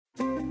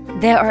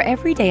There are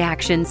everyday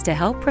actions to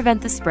help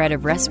prevent the spread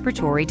of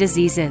respiratory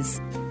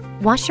diseases.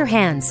 Wash your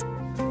hands.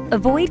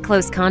 Avoid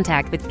close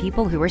contact with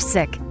people who are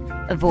sick.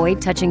 Avoid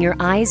touching your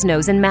eyes,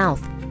 nose, and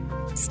mouth.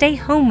 Stay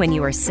home when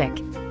you are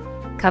sick.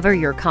 Cover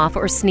your cough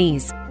or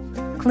sneeze.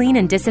 Clean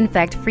and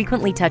disinfect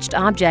frequently touched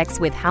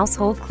objects with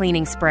household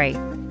cleaning spray.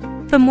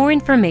 For more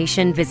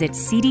information, visit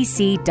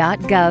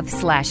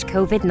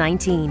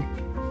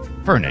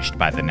cdc.gov/COVID-19. Furnished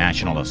by the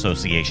National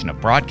Association of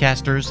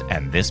Broadcasters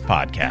and this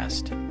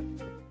podcast.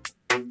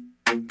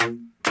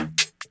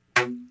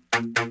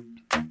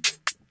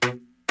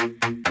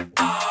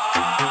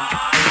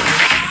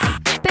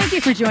 Thank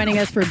you for joining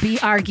us for Be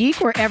Our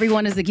Geek, where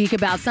everyone is a geek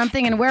about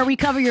something and where we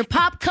cover your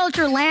pop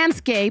culture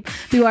landscape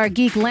through our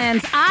geek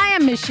lens. I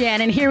am Miss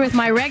Shannon, here with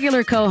my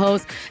regular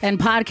co-host and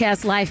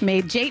podcast life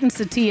mate, Jayden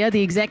Sattia,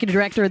 the executive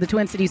director of the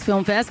Twin Cities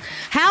Film Fest.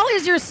 How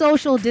is your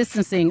social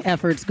distancing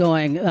efforts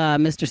going,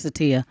 Mr.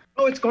 Sattia?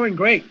 Oh, it's going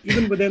great.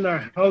 Even within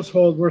our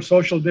household, we're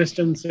social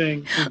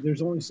distancing.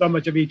 There's only so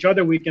much of each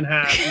other we can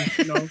have,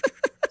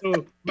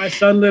 So my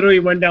son literally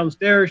went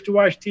downstairs to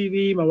watch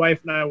TV. My wife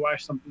and I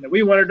watched something that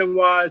we wanted to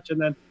watch.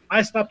 And then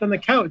I stopped on the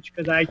couch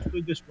because I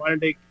actually just wanted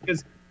to,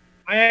 because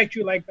I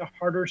actually like the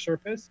harder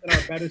surface and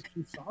our bed is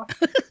too soft.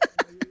 I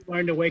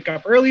wanted to wake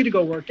up early to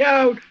go work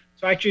out.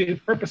 So I actually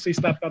purposely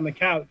slept on the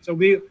couch. So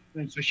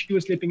she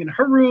was sleeping in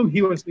her room.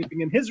 He was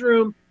sleeping in his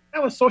room.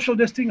 That was social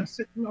distancing,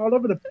 sitting all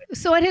over the place.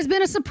 So it has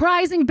been a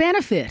surprising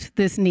benefit,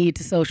 this need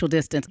to social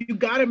distance. You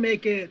got to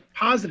make it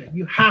positive.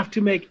 You have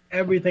to make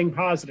everything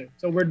positive.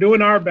 So we're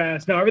doing our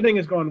best. Now, everything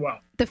is going well.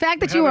 The fact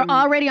that you were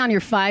already on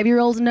your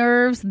 5-year-old's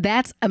nerves,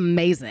 that's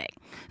amazing.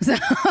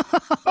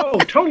 Oh,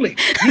 totally.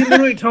 He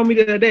literally told me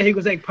the other day, he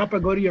was like, Papa,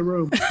 go to your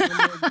room. And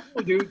I'm like,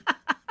 oh, dude,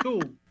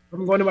 cool.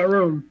 I'm going to my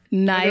room.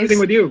 Nice. Everything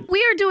with you. We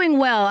are doing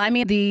well. I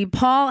mean, the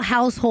Paul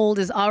household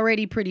is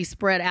already pretty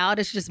spread out.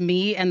 It's just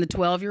me and the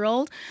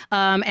 12-year-old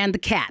and the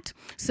cat.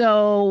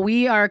 So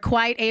we are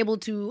quite able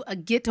to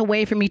get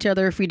away from each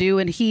other if we do.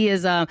 And he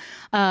is a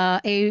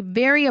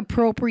very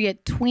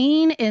appropriate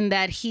tween in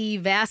that he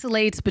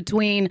vacillates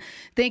between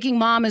thinking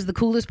mom is the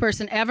coolest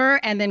person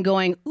ever and then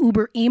going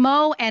uber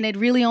emo. And it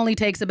really only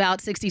takes about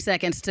 60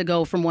 seconds to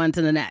go from one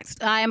to the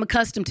next. I am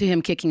accustomed to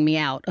him kicking me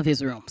out of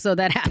his room. So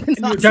that happens.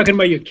 You're talking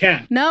about your cat.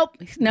 Nope.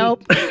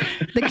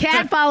 The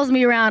cat follows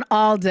me around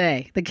all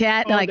day. The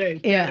cat,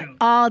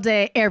 all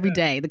day, every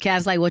day. The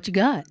cat's like, what you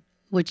got?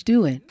 What you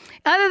doing?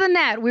 Other than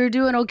that, we're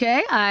doing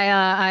okay.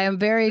 I am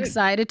very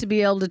excited to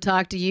be able to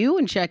talk to you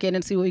and check in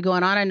and see what's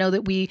going on. I know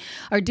that we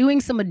are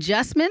doing some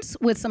adjustments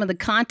with some of the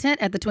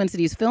content at the Twin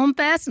Cities Film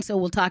Fest, and so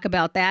we'll talk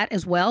about that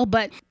as well.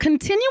 But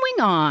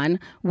continuing on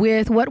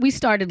with what we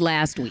started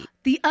last week,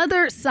 the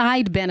other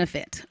side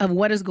benefit of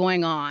what is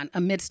going on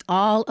amidst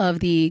all of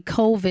the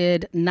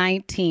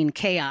COVID-19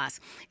 chaos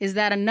is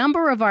that a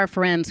number of our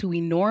friends who we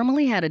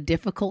normally had a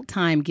difficult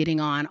time getting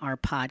on our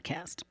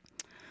podcast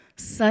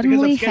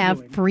suddenly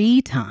have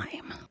free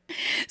time.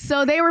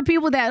 So they were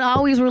people that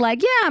always were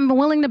like, yeah, I'm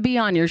willing to be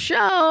on your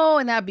show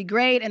and that'd be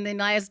great. And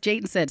then as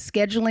Jayden said,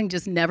 scheduling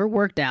just never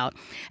worked out.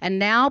 And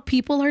now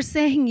people are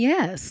saying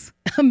yes,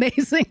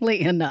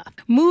 amazingly enough.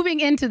 Moving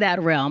into that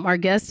realm, our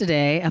guest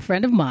today, a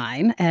friend of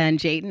mine, and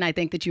Jayden, I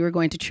think that you are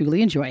going to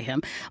truly enjoy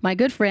him, my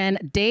good friend,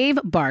 Dave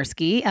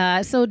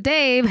Barsky. So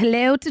Dave,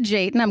 hello to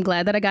Jayden. I'm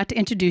glad that I got to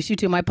introduce you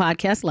to my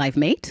podcast, Life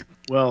Mate.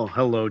 Well,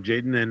 hello,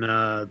 Jayden,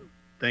 and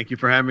thank you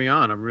for having me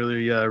on. I'm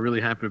really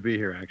happy to be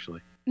here,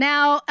 actually.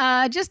 Now,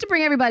 just to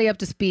bring everybody up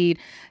to speed,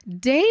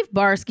 Dave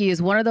Barsky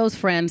is one of those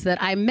friends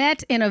that I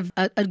met in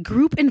a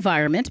group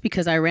environment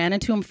because I ran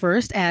into him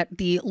first at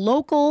the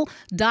local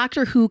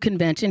Doctor Who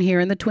convention here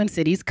in the Twin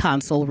Cities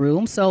console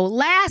room. So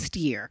last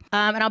year,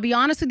 and I'll be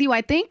honest with you, I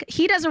think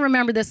he doesn't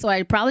remember this, so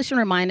I probably should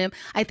remind him.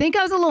 I think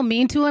I was a little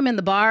mean to him in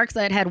the bar because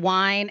I had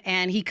wine,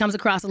 and he comes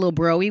across a little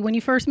bro-y when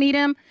you first meet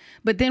him.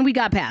 But then we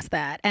got past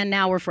that, and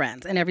now we're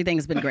friends, and everything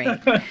has been great.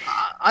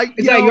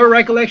 Is that your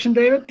recollection,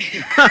 David?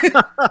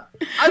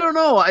 I don't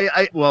know.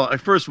 Well,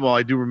 first of all,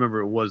 I do remember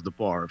it was the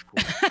bar, of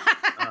course.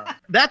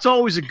 That's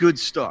always a good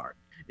start,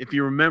 if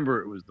you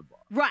remember it was the bar.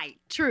 Right,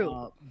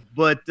 true.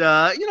 But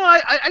I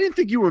didn't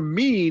think you were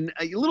mean.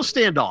 A little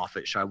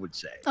standoffish, I would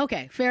say.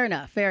 Okay, fair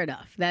enough.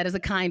 That is a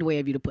kind way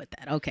of you to put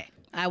that. Okay,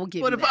 I will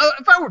give you that. But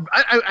if I were,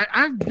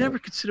 I've never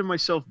considered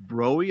myself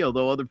bro-y,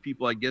 although other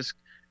people, I guess,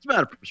 it's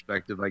about a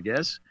perspective, I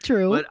guess.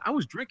 True. But I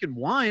was drinking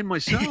wine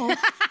myself.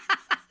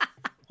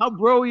 How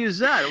bro-y is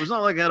that? It was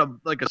not like I had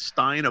a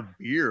stein of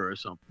beer or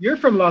something. You're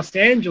from Los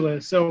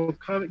Angeles, so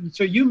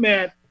you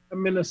met a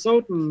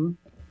Minnesotan. I'm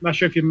not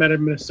sure if you met a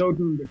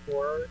Minnesotan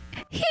before.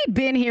 He'd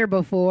been here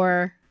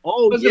before.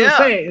 Oh, I was gonna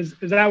say, is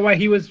that why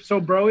he was so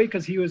bro-y?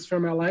 Because he was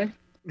from LA?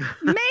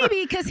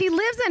 Maybe because he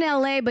lives in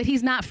LA, but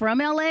he's not from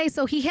LA,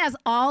 so he has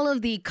all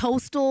of the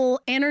coastal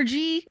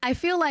energy. I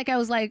feel like I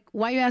was like,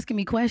 why are you asking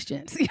me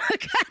questions?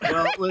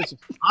 Well, listen,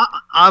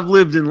 I've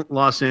lived in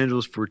Los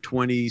Angeles for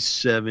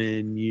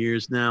 27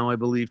 years now, I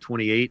believe,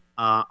 28.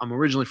 I'm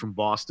originally from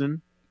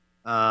Boston,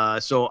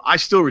 so I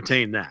still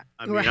retain that.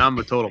 I mean, right. I'm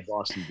a total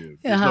Boston dude.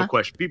 There's no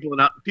question. People in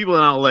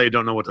LA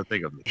don't know what to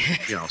think of me,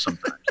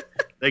 sometimes.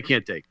 They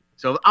can't take it.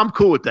 So I'm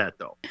cool with that,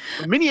 though.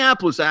 But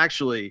Minneapolis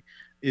actually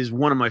is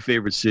one of my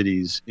favorite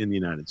cities in the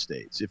United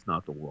States, if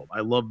not the world. I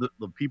love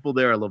the people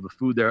there. I love the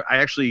food there. I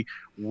actually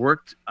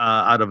worked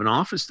out of an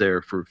office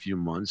there for a few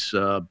months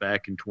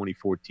back in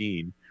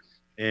 2014.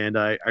 And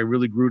I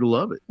really grew to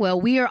love it.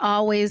 Well, we are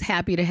always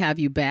happy to have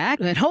you back.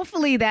 And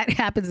hopefully that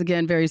happens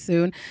again very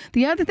soon.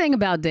 The other thing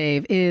about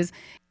Dave is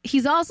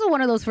he's also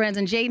one of those friends,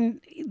 and Jayden,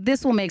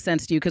 this will make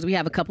sense to you because we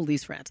have a couple of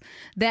these friends,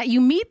 that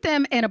you meet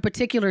them in a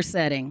particular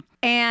setting.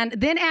 And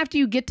then after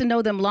you get to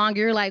know them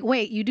longer, you're like,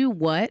 wait, you do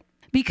what?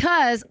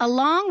 Because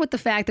along with the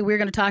fact that we're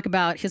going to talk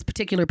about his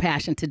particular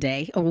passion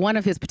today, or one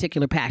of his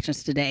particular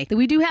passions today, that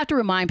we do have to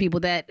remind people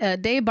that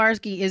Dave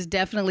Barsky is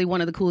definitely one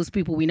of the coolest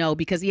people we know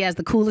because he has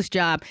the coolest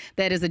job.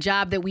 That is a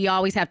job that we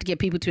always have to get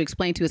people to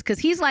explain to us because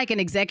he's like an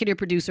executive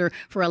producer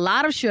for a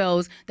lot of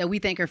shows that we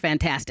think are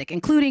fantastic,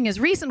 including his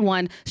recent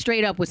one,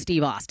 Straight Up with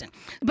Steve Austin.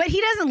 But he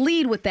doesn't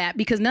lead with that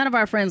because none of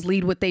our friends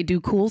lead with they do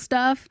cool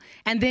stuff.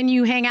 And then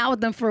you hang out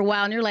with them for a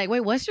while and you're like, wait,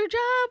 what's your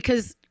job?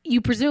 Because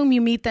you presume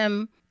you meet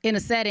them in a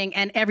setting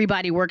and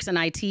everybody works in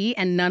IT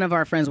and none of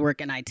our friends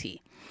work in IT.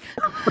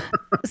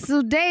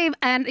 So Dave,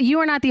 and you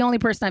are not the only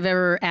person I've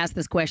ever asked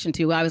this question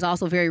to. I was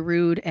also very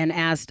rude and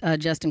asked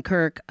Justin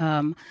Kirk,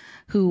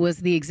 who was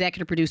the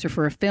executive producer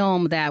for a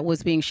film that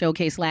was being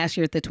showcased last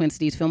year at the Twin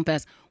Cities Film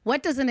Fest.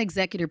 What does an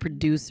executive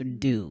producer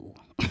do?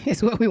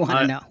 Is what we want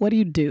to know. What do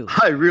you do?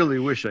 I really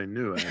wish I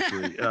knew,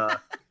 actually.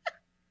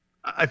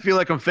 I feel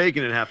like I'm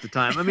faking it half the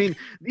time. I mean,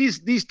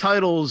 these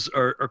titles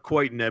are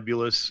quite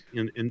nebulous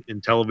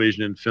in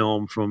television and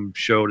film, from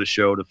show to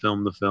show to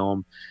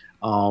film.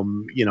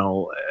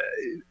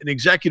 An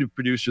executive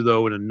producer,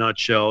 though, in a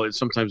nutshell, is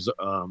sometimes,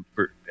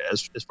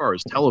 as far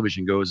as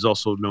television goes, is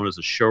also known as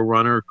a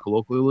showrunner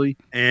colloquially.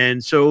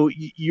 And so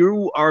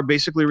you are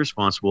basically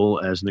responsible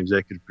as an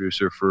executive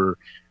producer for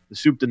the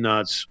soup to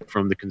nuts,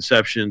 from the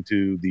conception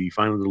to the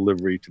final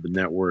delivery to the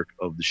network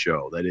of the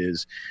show. That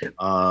is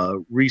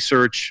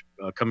research,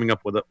 coming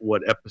up with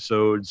what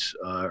episodes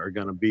are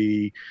going to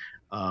be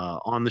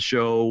on the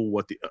show,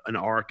 what an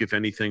arc, if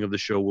anything, of the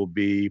show will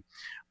be,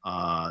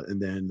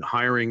 and then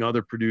hiring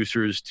other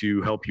producers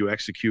to help you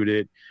execute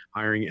it,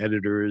 hiring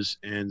editors,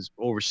 and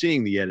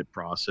overseeing the edit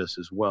process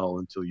as well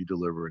until you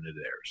deliver and it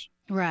airs.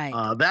 Right.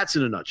 That's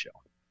in a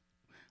nutshell.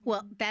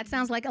 Well, that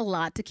sounds like a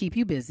lot to keep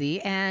you busy,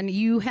 and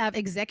you have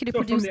executive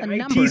produced a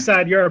number. From the IT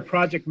side, you're a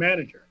project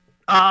manager.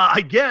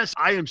 I guess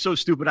I am so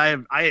stupid. I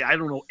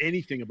don't know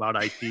anything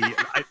about IT.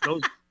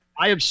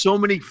 I have so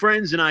many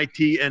friends in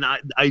IT, and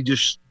I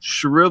just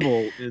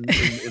shrivel in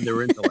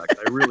their intellect.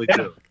 I really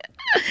do.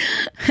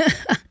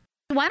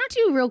 Why don't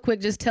you real quick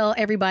just tell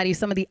everybody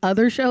some of the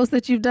other shows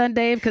that you've done,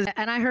 Dave?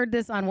 And I heard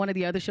this on one of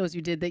the other shows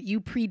you did, that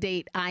you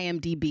predate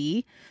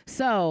IMDb.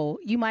 So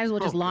you might as well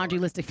just laundry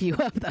list a few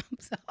of them.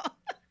 So.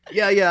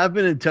 Yeah. I've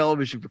been in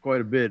television for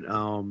quite a bit.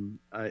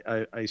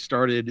 I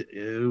started,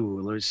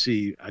 in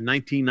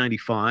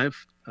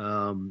 1995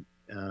 on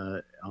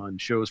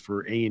shows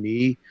for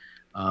A&E.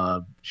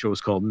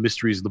 Shows called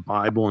Mysteries of the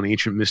Bible and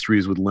Ancient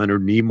Mysteries with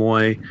Leonard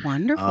Nimoy.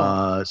 Wonderful.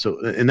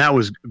 And that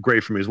was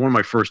great for me. It was one of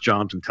my first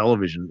jobs in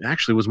television.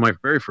 Actually, it was my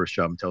very first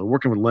job in television,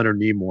 working with Leonard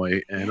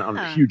Nimoy, and I'm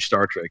a huge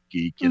Star Trek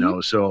geek, you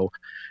know, so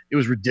it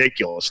was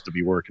ridiculous to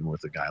be working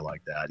with a guy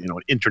like that, an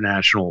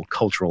international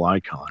cultural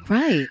icon.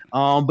 Right.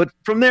 But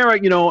from there, I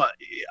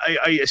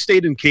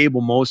stayed in cable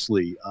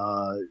mostly,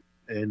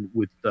 and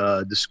with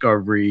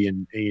Discovery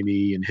and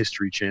A&E and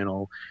History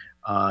Channel.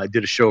 I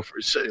did a show for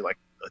like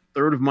a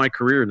third of my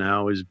career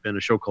now has been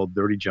a show called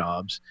Dirty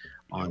Jobs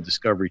on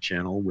Discovery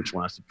Channel, which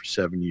lasted for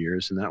 7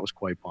 years, and that was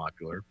quite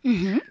popular.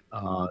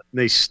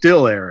 They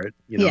still air it,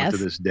 to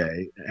this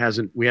day.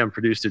 We haven't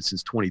produced it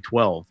since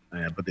 2012,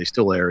 but they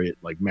still air it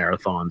like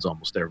marathons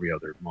almost every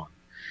other month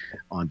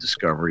on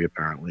Discovery,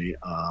 apparently.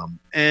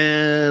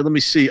 And let me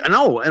see. And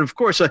of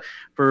course,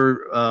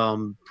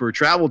 for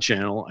Travel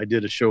Channel, I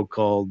did a show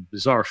called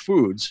Bizarre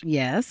Foods.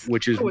 Yes,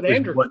 which is with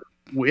Andrew.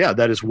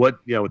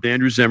 with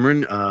Andrew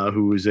Zimmern,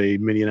 who is a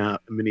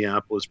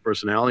Minneapolis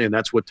personality, and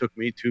that's what took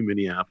me to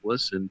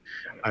Minneapolis. And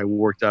I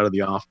worked out of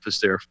the office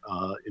there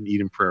in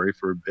Eden Prairie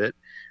for a bit,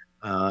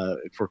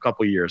 for a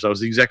couple of years. I was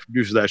the executive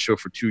producer of that show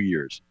for 2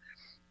 years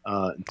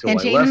until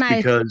I left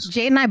because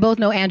Jade and I both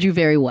know Andrew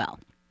very well.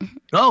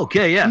 Oh,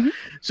 okay, yeah.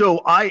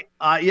 So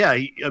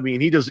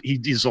he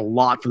does a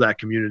lot for that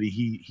community.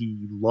 He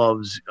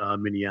loves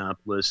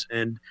Minneapolis,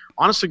 and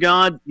honest to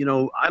God,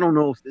 I don't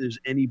know if there's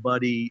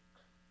anybody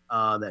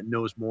that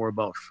knows more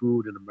about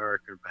food in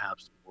America and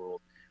perhaps the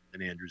world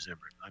than Andrew Zimmern.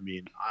 I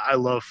mean, I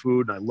love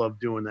food and I love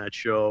doing that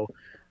show.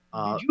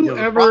 Did you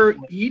ever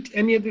eat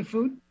any of the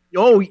food?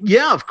 Oh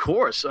yeah, of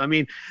course. I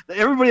mean,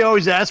 everybody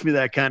always asks me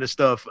that kind of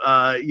stuff.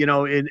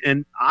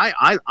 And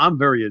I'm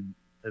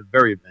a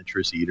very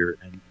adventurous eater,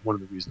 and one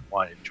of the reasons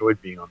why I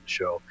enjoyed being on the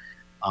show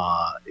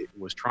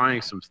was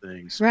trying some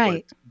things.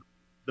 Right. But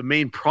the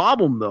main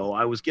problem, though,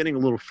 I was getting a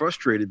little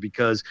frustrated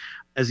because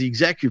as the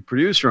executive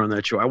producer on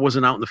that show, I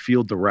wasn't out in the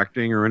field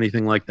directing or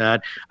anything like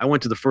that. I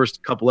went to the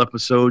first couple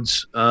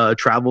episodes,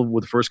 traveled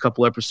with the first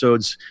couple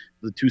episodes,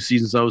 the 2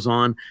 seasons I was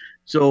on.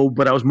 So,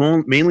 but I was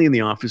mainly in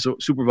the office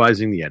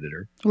supervising the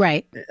editor,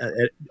 right,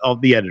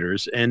 of the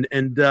editors, and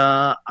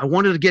I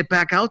wanted to get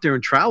back out there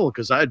and travel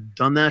because I had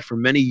done that for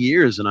many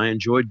years and I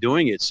enjoyed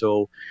doing it.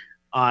 So,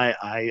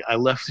 I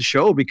left the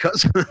show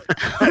because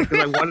I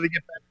wanted to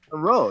get back on the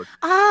road.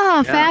 Ah,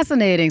 yeah.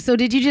 Fascinating. So,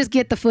 did you just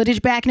get the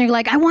footage back and you're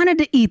like, I wanted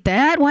to eat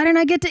that. Why didn't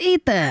I get to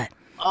eat that?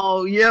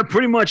 Oh yeah,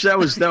 pretty much that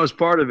was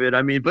part of it.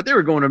 I mean, but they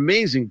were going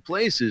amazing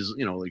places,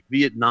 like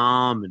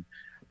Vietnam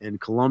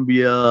and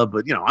Colombia.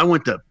 But I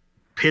went to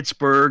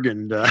Pittsburgh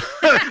and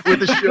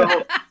with the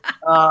show.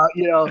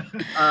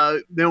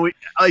 Then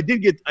I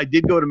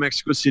did go to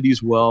Mexico City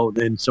as well.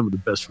 Then some of the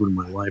best food in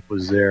my life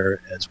was there,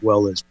 as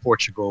well as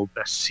Portugal.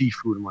 Best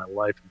seafood in my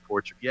life in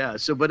Portugal. Yeah.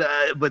 So, but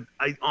I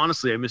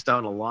honestly missed out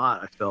on a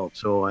lot. I felt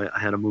so I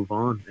had to move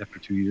on after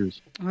 2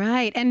 years.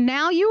 Right, and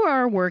now you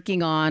are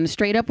working on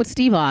Straight Up with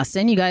Steve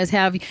Austin. You guys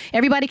have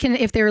everybody can,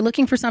 if they're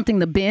looking for something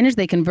to binge,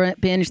 they can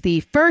binge the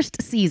first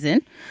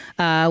season,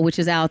 which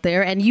is out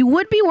there. And you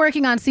would be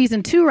working on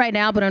season 2 right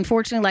now, but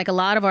unfortunately, like a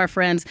lot of our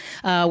friends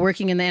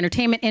working in the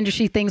entertainment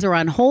industry, things are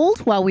on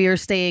hold while we are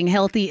staying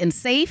healthy and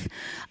safe.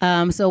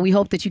 So we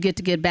hope that you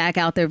get back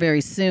out there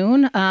very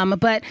soon.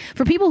 But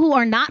for people who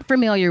are not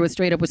familiar with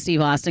Straight Up with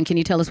Steve Austin, can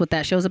you tell us what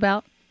that show's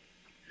about?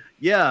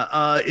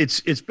 Yeah,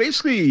 it's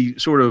basically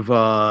sort of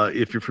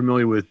if you're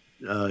familiar with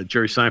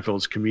Jerry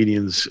Seinfeld's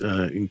Comedians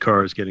in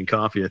Cars Getting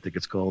Coffee, I think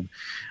it's called.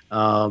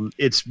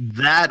 It's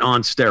that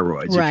on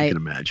steroids, right. If you can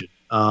imagine.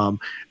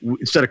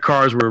 Instead of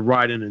cars, we're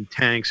riding in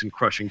tanks and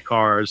crushing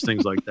cars,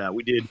 things like that.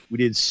 We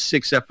did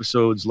 6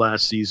 episodes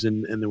last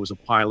season, and there was a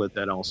pilot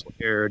that also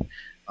aired.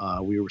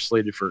 We were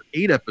slated for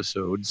 8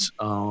 episodes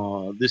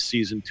this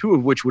season, 2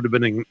 of which would have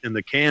been in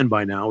the can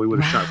by now. We would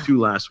have shot 2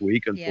 last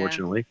week,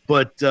 unfortunately. Yeah.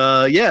 But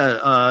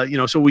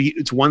so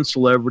it's one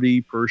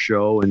celebrity per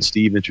show, and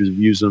Steve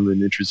interviews them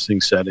in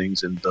interesting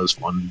settings and does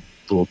fun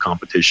little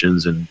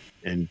competitions and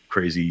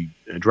crazy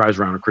drives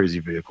around in crazy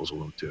vehicles a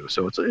little too.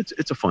 So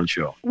it's a fun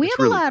show. We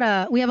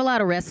have a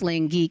lot of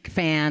wrestling geek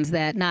fans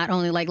that not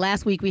only, like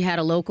last week we had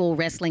a local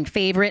wrestling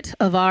favorite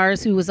of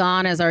ours who was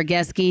on as our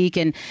guest geek,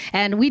 and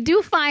we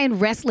do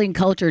find wrestling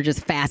culture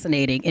just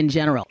fascinating in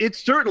general. It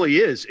certainly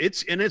is.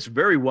 It's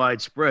very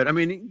widespread. I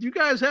mean, you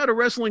guys had a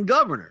wrestling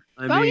governor.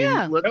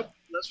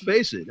 Let's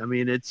face it. I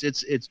mean,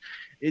 it's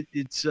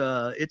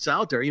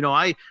out there.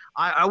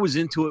 I was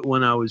into it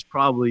when I was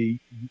probably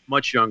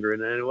much younger,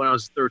 and then when I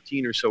was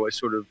 13 or so, I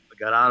sort of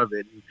got out of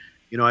it. And,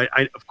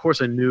 I of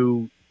course I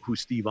knew who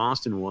Steve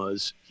Austin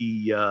was.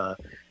 He's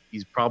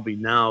probably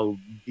now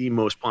the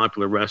most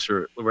popular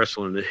wrestler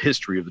in the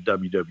history of the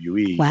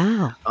WWE.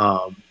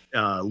 Wow.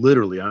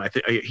 Literally, I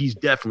think he's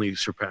definitely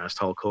surpassed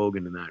Hulk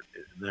Hogan in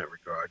that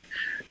regard,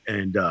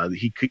 and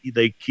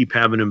they keep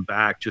having him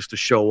back just to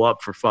show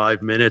up for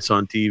 5 minutes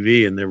on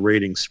TV, and their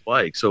ratings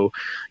spike. So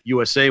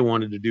USA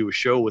wanted to do a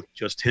show with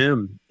just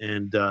him,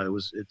 and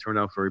it turned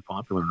out very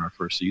popular in our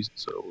first season.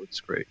 So it's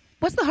great.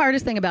 What's the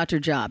hardest thing about your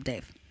job,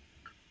 Dave?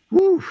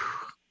 Whew.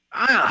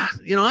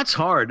 That's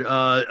hard.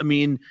 A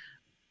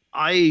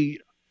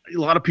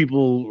lot of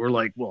people were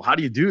like, well, how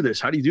do you do this?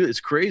 How do you do it?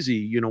 It's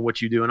crazy,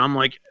 what you do. And I'm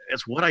like,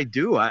 it's what I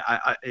do.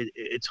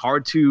 It's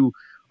hard to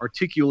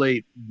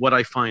articulate what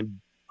I find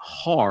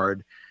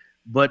hard,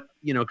 but,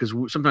 because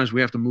sometimes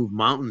we have to move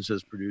mountains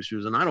as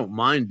producers, and I don't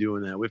mind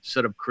doing that. We have to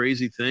set up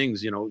crazy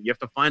things. You have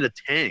to find a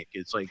tank.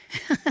 It's like,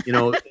 in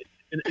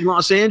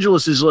Los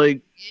Angeles is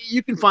like,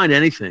 you can find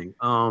anything,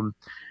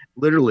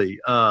 literally,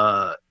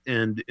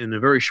 and in a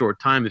very short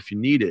time if you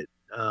need it.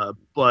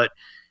 But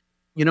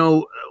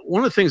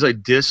one of the things I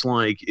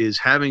dislike is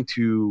having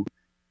to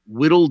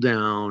whittle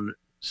down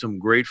some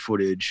great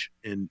footage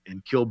and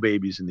kill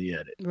babies in the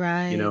edit.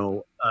 Right.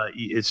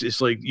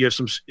 It's like you have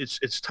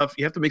it's tough.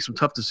 You have to make some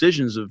tough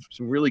decisions of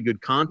some really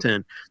good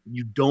content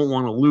you don't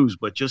want to lose,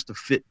 but just to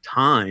fit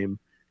time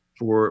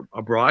for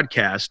a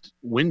broadcast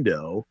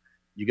window,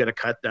 you got to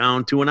cut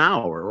down to an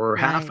hour or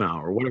half an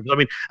hour or whatever. I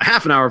mean, a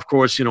half an hour, of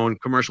course, in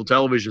commercial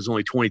television is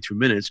only 22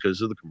 minutes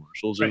because of the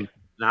commercials, right. And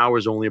an hour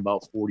is only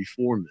about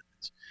 44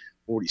 minutes.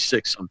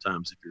 46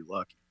 sometimes if you're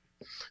lucky.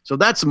 So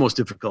that's the most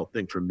difficult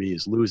thing for me,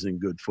 is losing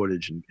good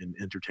footage and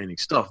entertaining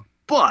stuff.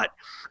 But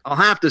I'll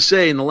have to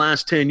say, in the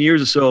last 10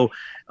 years or so,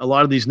 a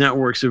lot of these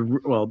networks have,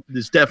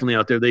 it's definitely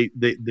out there.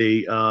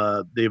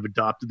 They've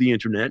adopted the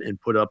internet and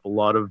put up a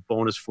lot of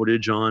bonus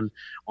footage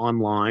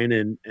online,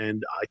 and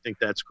I think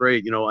that's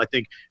great. I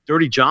think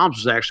Dirty Jobs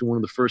was actually one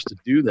of the first to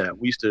do that.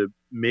 We used to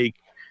make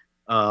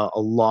a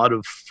lot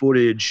of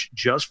footage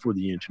just for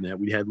the internet.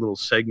 We had little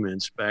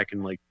segments back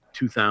in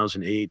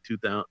 2008,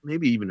 2000,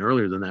 maybe even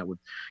earlier than that, with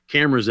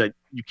cameras that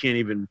you can't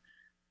even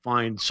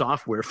find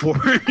software for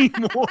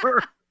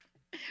anymore.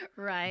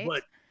 Right.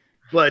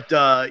 But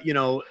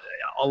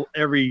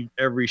every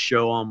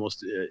show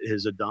almost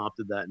has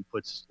adopted that and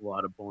puts a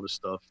lot of bonus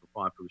stuff for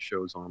popular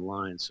shows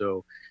online.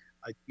 So,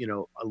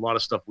 a lot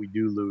of stuff we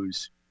do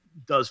lose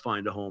does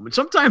find a home, and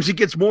sometimes it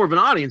gets more of an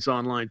audience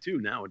online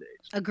too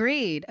nowadays.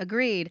 Agreed.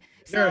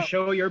 Is there a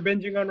show you're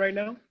binging on right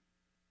now?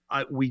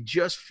 We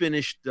just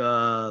finished,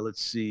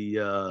 let's see,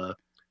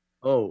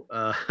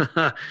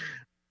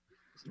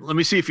 Let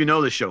me see if you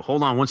know this show.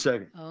 Hold on one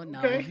second. Oh, no.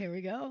 Okay. Here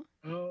we go.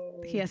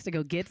 Oh. He has to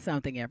go get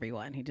something,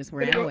 everyone. He just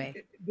ran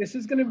away. This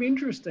is going to be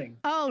interesting.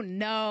 Oh,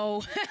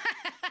 no.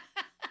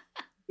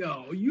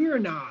 No, you're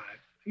not.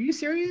 Are you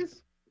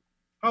serious?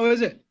 How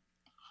is it?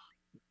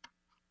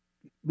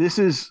 This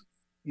is,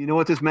 you know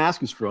what this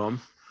mask is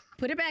from?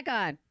 Put it back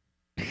on.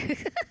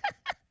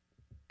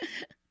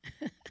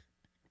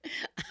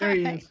 There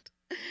he is.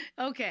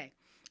 Okay.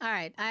 All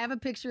right. I have a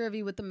picture of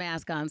you with the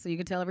mask on, so you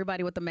can tell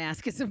everybody what the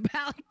mask is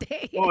about,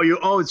 Dave.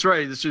 Oh, it's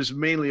right. This is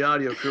mainly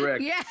audio,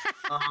 correct? Yeah.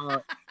 I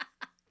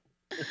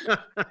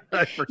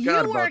forgot You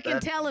about work in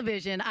that.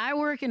 television. I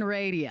work in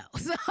radio.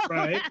 So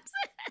Right. that's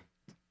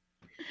it.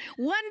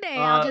 One day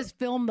I'll just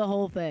film the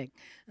whole thing.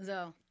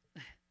 So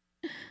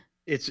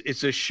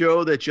It's a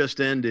show that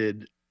just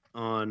ended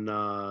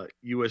on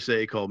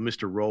USA called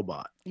Mr.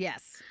 Robot.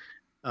 yes.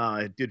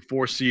 It did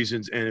 4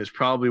 seasons, and it's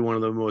probably one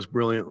of the most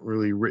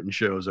brilliantly written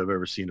shows I've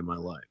ever seen in my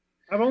life.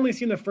 I've only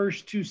seen the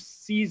first 2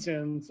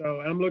 seasons,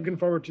 so I'm looking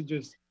forward to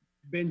just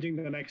binging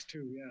the next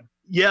 2. Yeah.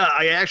 Yeah,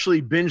 I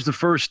actually binged the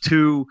first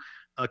 2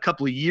 a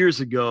couple of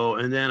years ago,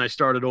 and then I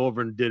started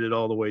over and did it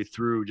all the way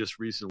through just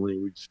recently.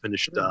 We just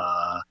finished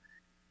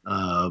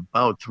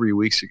about 3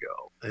 weeks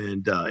ago,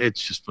 and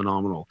it's just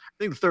phenomenal. I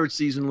think the 3rd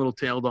season a little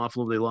tailed off a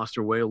little. They lost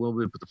their way a little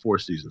bit, but the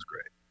 4th season's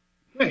great.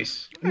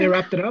 Nice. And they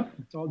wrapped it up.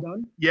 It's all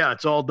done. Yeah,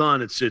 it's all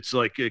done. It's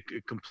like it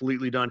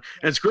completely done,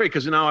 and it's great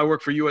because now I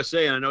work for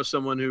USA, and I know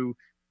someone who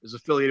is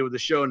affiliated with the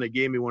show, and they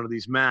gave me one of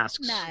these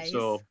masks. Nice.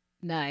 So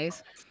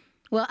Nice.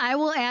 Well, I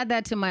will add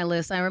that to my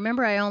list. I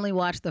remember I only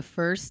watched the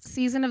first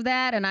season of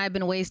that, and I've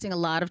been wasting a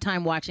lot of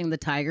time watching the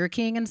Tiger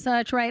King and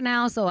such right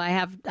now. So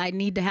I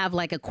need to have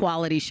like a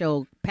quality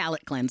show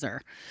palate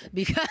cleanser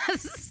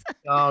because.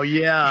 Oh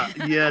yeah,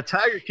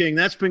 Tiger King.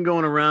 That's been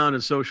going around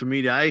in social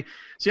media.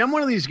 I'm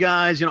one of these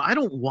guys. I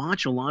don't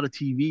watch a lot of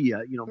TV.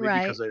 Maybe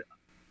Right. because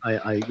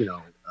I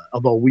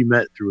although we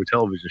met through a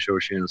television show,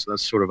 Shannon, so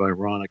that's sort of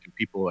ironic. And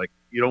people like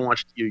you don't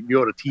watch. You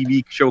go to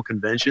TV show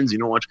conventions. You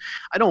don't watch.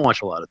 I don't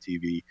watch a lot of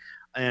TV.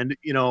 And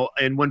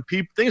and when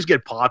things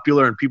get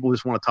popular and people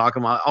just want to talk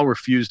them, I'll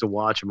refuse to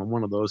watch them. I'm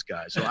one of those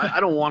guys, so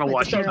I don't want to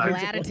watch the terrible Tiger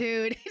King.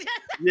 attitude.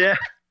 Yeah,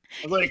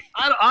 I'm like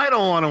I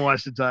don't want to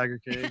watch the Tiger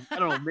King. I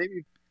don't know,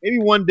 maybe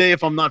one day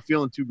if I'm not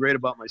feeling too great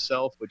about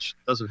myself, which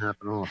doesn't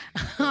happen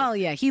often. Oh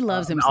yeah, he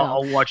loves himself.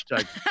 I'll watch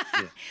Tiger.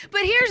 Yeah.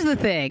 But here's the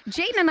thing.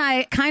 Jayden and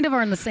I kind of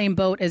are in the same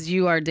boat as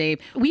you are, Dave.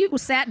 We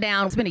sat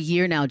down. It's been a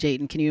year now,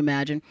 Jayden. Can you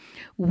imagine?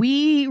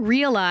 We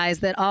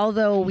realized that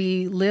although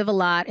we live a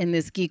lot in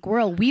this geek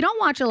world, we don't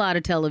watch a lot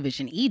of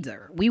television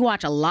either. We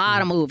watch a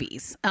lot of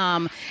movies.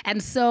 And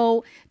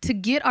so to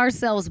get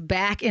ourselves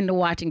back into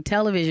watching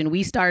television,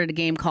 we started a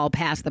game called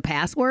Pass the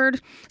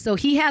Password. So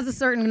he has a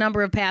certain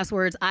number of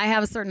passwords. I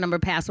have a certain number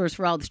of passwords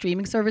for all the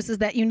streaming services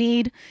that you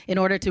need in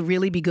order to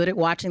really be good at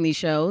watching these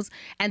shows.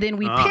 And then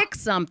we pick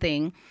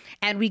something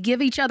and we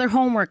give each other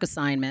homework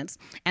assignments.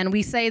 And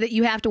we say that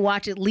you have to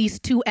watch at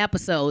least 2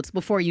 episodes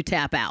before you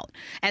tap out.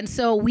 And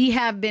so we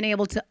have been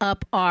able to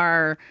up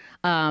our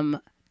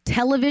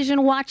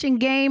television watching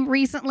game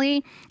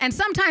recently. And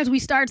sometimes we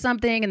start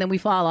something and then we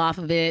fall off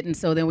of it. And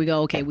so then we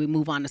go, okay, we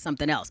move on to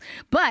something else.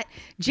 But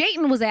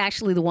Jayden was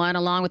actually the one,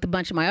 along with a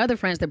bunch of my other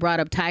friends, that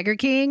brought up Tiger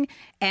King.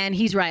 And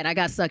he's right. I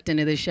got sucked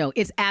into this show.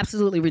 It's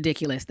absolutely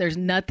ridiculous. There's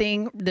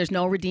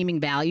no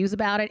redeeming values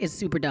about it. It's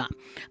super dumb.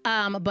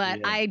 But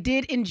yeah. I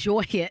did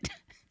enjoy it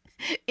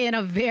in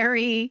a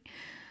very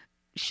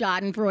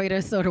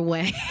Schadenfreude sort of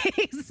way.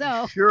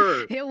 So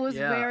sure. It was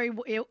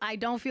I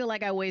don't feel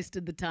like I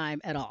wasted the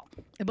time at all.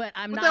 But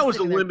that was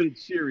a limited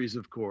series,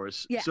 of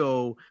course. Yeah.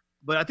 So,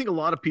 but I think a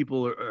lot of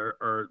people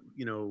are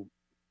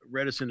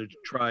reticent to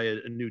try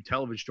a new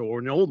television show or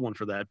an old one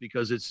for that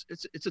because it's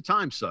a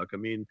time suck. I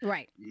mean,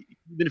 right.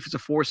 Even if it's a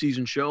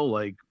 4-season show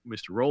like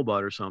Mr.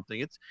 Robot or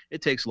something,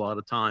 it takes a lot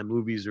of time.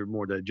 Movies are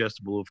more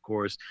digestible, of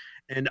course.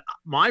 And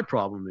my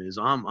problem is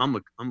I'm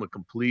a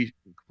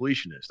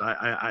completionist.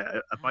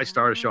 If I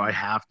start a show, I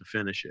have to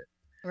finish it.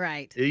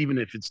 Right. Even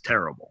if it's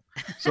terrible.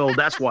 So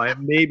that's why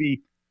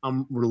maybe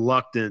I'm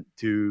reluctant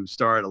to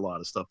start a lot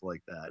of stuff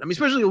like that. I mean,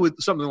 especially with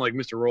something like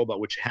Mr.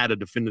 Robot, which had a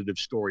definitive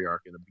story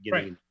arc in the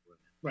beginning.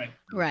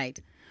 Right.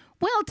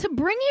 Well, to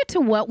bring you to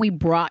what we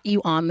brought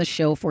you on the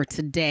show for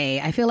today,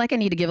 I feel like I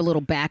need to give a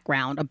little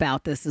background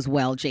about this as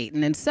well,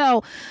 Jayden. And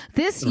so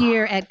this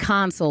year at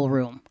Console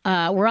Room,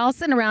 we're all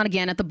sitting around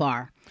again at the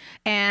bar.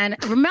 And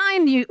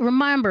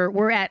remember,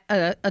 we're at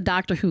a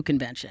Doctor Who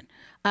convention.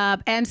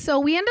 And so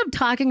we end up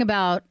talking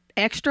about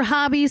extra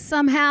hobbies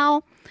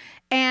somehow.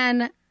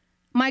 And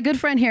my good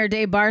friend here,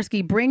 Dave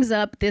Barsky, brings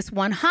up this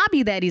one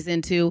hobby that he's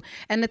into.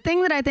 And the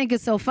thing that I think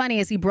is so funny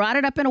is he brought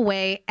it up in a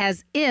way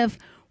as if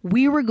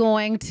we were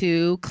going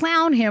to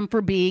clown him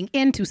for being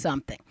into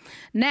something.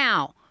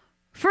 Now,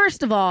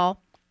 first of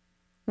all,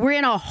 we're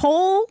in a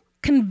whole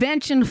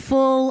convention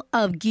full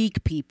of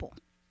geek people.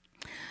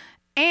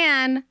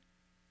 And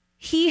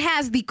he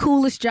has the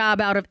coolest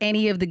job out of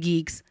any of the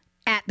geeks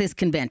at this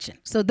convention.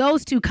 So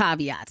those two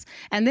caveats.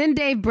 And then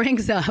Dave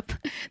brings up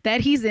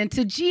that he's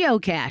into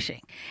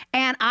geocaching.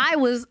 And I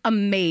was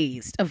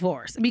amazed, of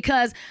course,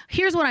 because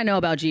here's what I know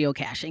about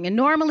geocaching. And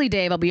normally,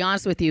 Dave, I'll be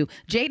honest with you,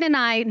 Jayden and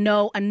I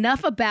know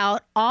enough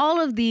about all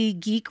of the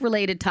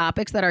geek-related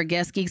topics that our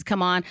guest geeks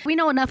come on. We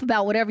know enough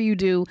about whatever you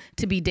do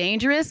to be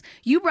dangerous.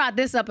 You brought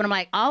this up, and I'm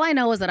like, all I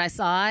know is that I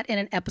saw it in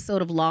an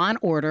episode of Law and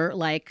Order,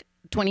 like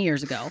 20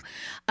 years ago.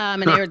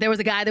 And there was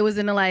a guy that was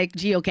into like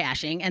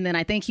geocaching. And then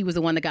I think he was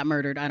the one that got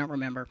murdered. I don't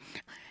remember.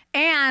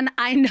 And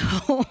I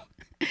know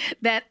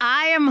that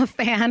I am a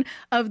fan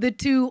of the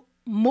two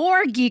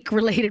more geek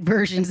related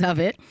versions of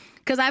it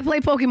because I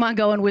play Pokemon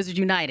Go and Wizards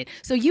United.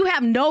 So you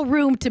have no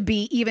room to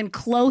be even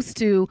close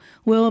to,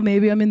 well,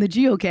 maybe I'm in the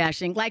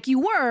geocaching like you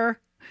were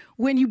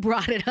when you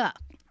brought it up.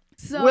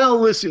 So, well,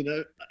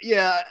 listen,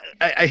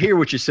 I hear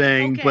what you're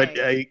saying,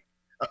 okay.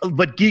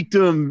 But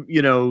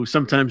geekdom,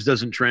 sometimes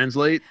doesn't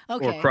translate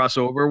or cross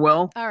over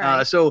well. All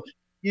right. So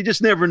you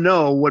just never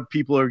know what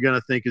people are going to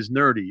think is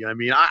nerdy. I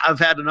mean, I've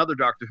had another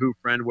Doctor Who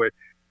friend where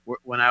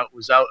when I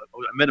was out,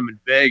 I met him in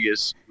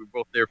Vegas. We were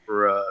both there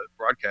for a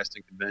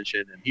broadcasting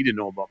convention, and he didn't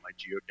know about my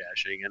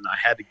geocaching, and I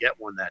had to get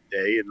one that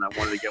day, and I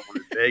wanted to get one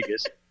in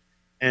Vegas.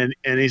 And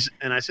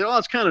I said, oh,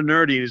 it's kind of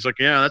nerdy. And he's like,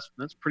 yeah,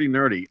 that's pretty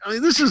nerdy. I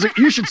mean,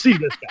 you should see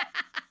this guy.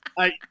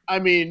 I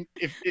mean,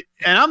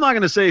 and I'm not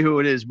going to say who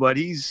it is, but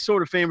he's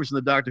sort of famous in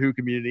the Doctor Who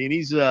community, and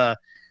he's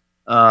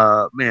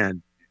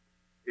man,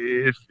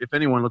 if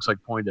anyone looks like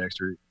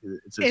Poindexter,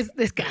 it's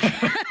this guy.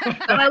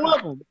 And I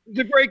love him. He's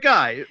a great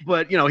guy,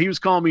 but he was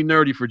calling me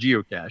nerdy for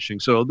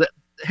geocaching, so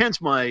hence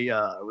my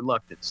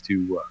reluctance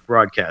to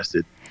broadcast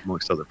it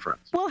amongst other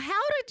friends. Well,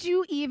 how did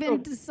you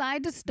even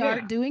decide to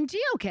start doing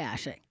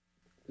geocaching?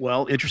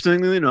 Well,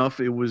 interestingly enough,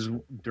 it was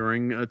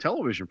during a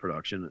television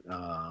production.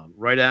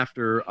 Right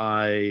after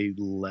I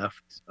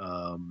left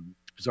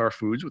Bizarre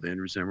Foods with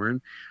Andrew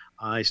Zimmern,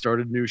 I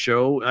started a new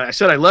show. I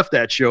said I left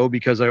that show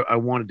because I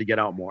wanted to get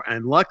out more.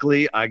 And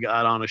luckily, I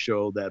got on a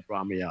show that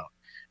brought me out.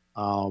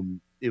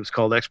 It was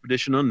called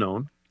Expedition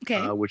Unknown,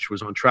 which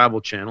was on Travel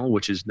Channel,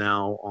 which is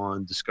now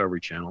on Discovery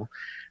Channel.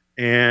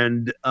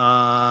 And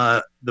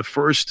the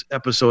first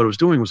episode I was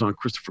doing was on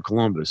Christopher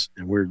Columbus,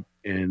 and we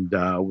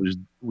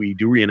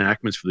do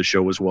reenactments for the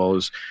show as well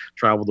as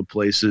travel to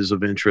places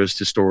of interest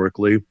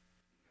historically.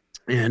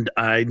 And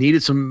I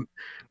needed some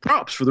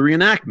props for the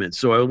reenactment,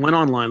 so I went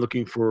online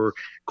looking for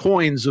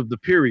coins of the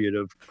period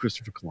of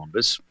Christopher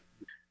Columbus,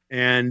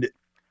 and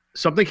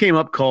something came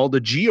up called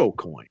a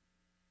geocoin,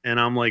 and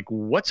I'm like,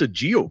 "What's a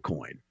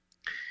geocoin?"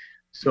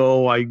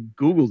 So I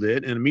Googled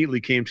it and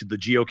immediately came to the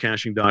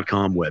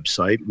geocaching.com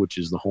website, which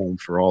is the home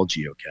for all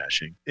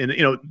geocaching. And,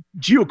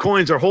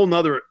 geocoins are a whole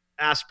nother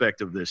aspect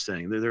of this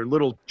thing. They're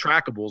little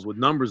trackables with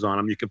numbers on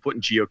them. You can put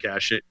in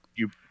geocache it.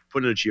 You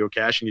put in a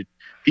geocache and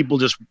people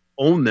just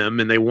own them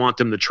and they want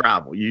them to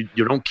travel. You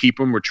don't keep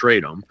them or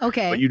trade them.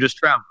 Okay. But you just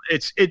travel.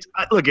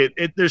 Look,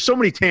 there's so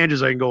many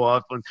tangents I can go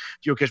off on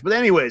geocache. But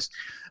anyways,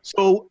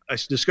 so I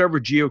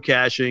discovered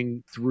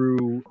geocaching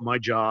through my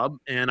job,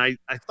 and I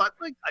thought,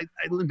 like, I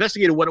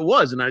investigated what it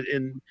was,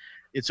 and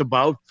it's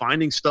about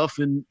finding stuff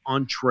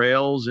on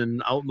trails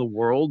and out in the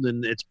world,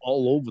 and it's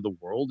all over the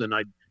world. And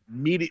I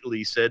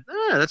immediately said,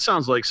 that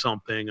sounds like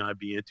something I'd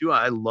be into.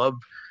 I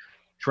love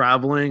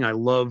traveling. I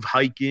love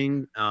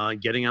hiking,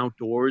 getting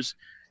outdoors,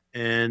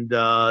 and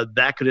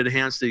that could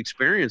enhance the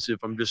experience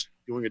if I'm just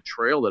doing a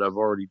trail that I've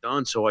already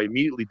done. So I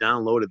immediately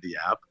downloaded the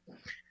app.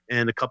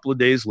 And a couple of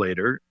days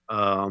later,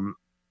 while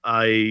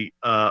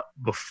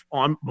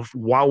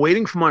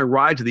waiting for my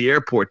ride to the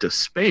airport to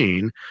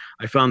Spain,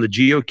 I found the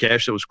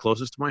geocache that was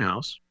closest to my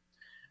house.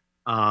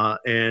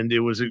 And it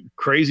was a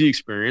crazy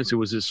experience. It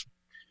was this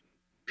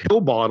pill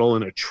bottle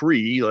in a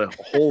tree, a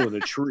hole in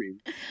a tree.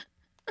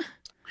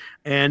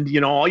 And,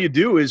 all you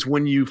do is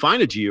when you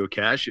find a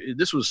geocache,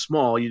 this was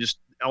small,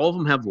 all of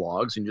them have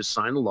logs, and you just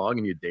sign the log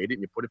and you date it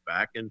and you put it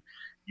back and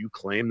you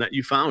claim that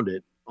you found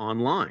it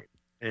online.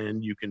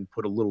 And you can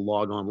put a little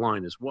log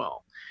online as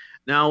well.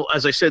 Now,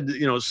 as I said,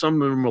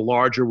 some of them are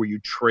larger where you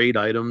trade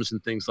items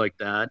and things like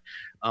that.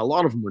 A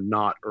lot of them are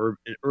not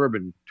in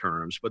urban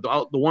terms, but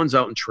the ones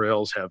out in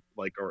trails are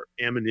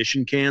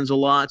ammunition cans a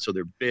lot. So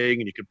they're big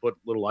and you can put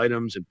little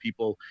items and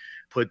people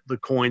put the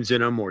coins in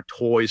them or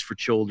toys for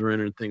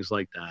children and things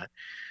like that.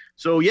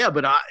 So, yeah,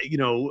 but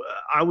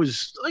I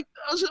was like,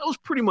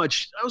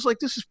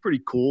 this is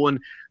pretty cool. And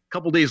a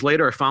couple of days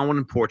later, I found one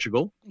in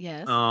Portugal.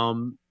 Yes.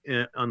 On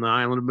the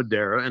island of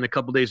Madeira, and a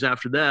couple of days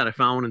after that, I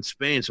found one in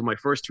Spain. So my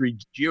first 3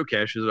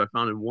 geocaches I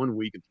found in 1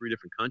 week in 3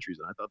 different countries,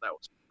 and I thought that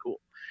was cool.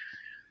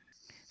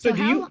 So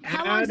do you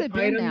how long has it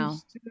been now?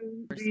 To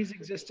these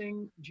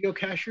existing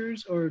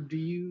geocachers, or do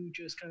you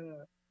just kind of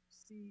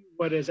see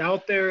what is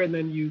out there and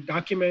then you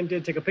document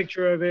it, take a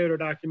picture of it, or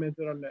document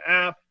it on the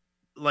app?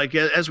 Like,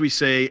 as we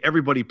say,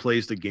 everybody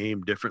plays the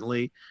game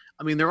differently.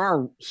 I mean, there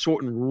are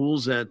certain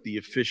rules that the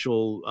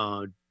official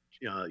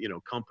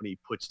company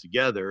puts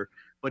together,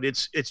 but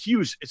it's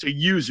a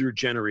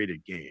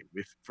user-generated game,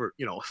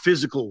 a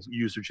physical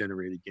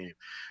user-generated game.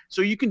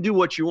 So you can do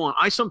what you want.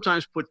 I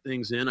sometimes put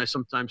things in, I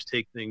sometimes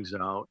take things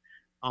out.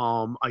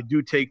 I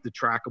do take the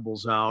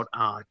trackables out.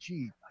 I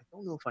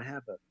don't know if I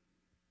have that.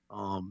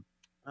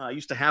 I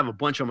used to have a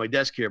bunch on my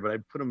desk here, but I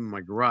put them in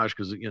my garage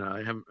because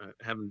I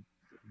haven't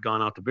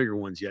gone out the bigger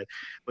ones yet.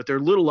 But they're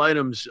little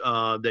items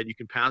that you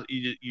can pass.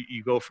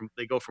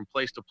 They go from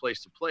place to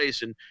place to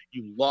place, and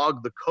you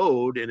log the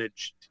code, and it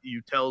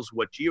tells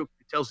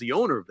the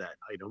owner of that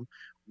item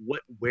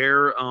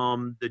where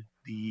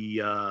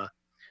the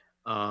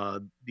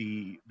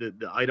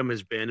item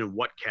has been and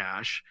what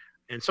cache.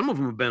 And some of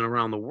them have been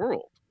around the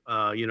world.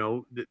 And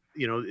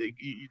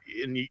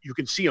you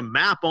can see a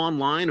map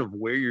online of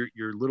where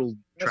your little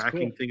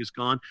tracking thing has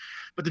gone,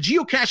 but the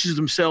geocaches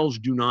themselves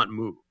do not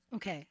move.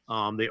 Okay.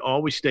 They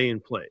always stay in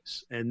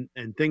place, and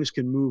things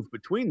can move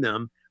between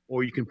them,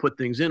 or you can put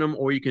things in them,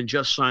 or you can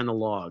just sign the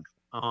log.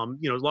 A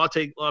lot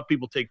of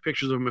people take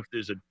pictures of them if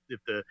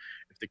the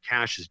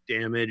cache is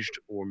damaged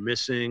or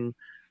missing.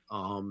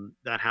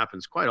 That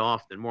happens quite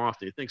often, more often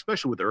than you think,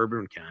 especially with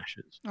urban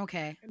caches.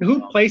 Okay. And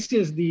who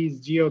places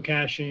these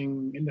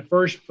geocaching in the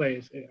first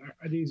place?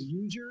 Are these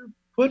user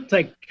put?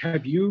 Like,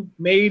 have you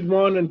made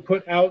one and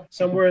put out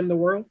somewhere in the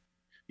world?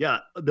 Yeah,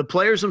 the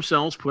players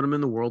themselves put them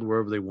in the world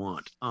wherever they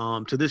want.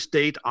 To this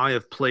date, I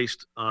have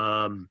placed,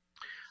 I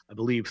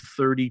believe,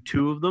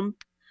 32 of them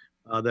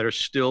that are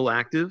still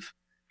active.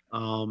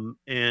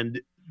 And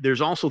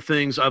there's also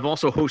things. I've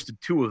also hosted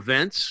 2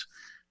 events.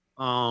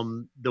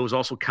 Those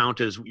also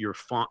count as your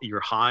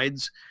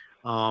hides.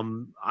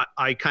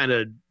 I kind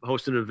of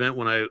hosted an event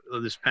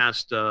this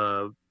past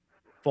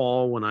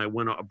fall when I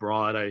went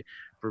abroad.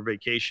 For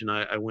vacation,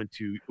 I went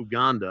to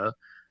Uganda,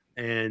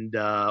 and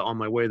on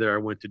my way there, I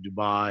went to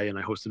Dubai, and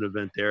I hosted an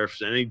event there.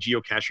 So any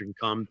geocacher can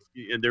come,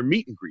 and they're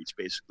meet and greets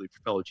basically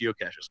for fellow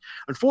geocachers.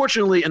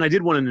 Unfortunately, and I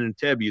did one in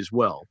Entebbe as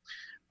well.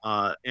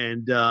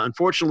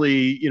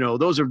 Unfortunately,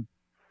 those are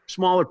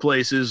smaller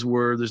places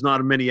where there's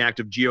not many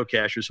active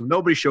geocachers, so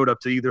nobody showed up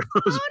to either of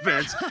those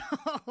events.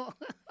 No.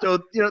 So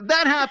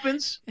that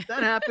happens.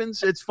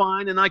 It's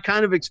fine, and I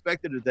kind of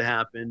expected it to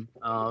happen.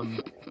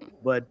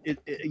 But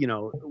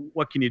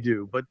what can you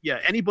do? But yeah,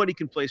 anybody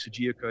can place a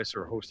geocache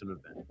or host an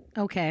event.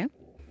 Okay.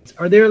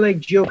 Are there like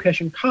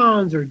geocaching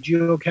cons or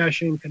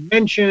geocaching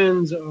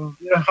conventions, or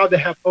how they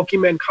have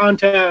Pokemon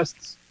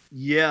contests?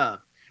 Yeah.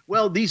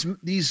 Well, these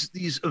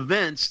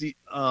events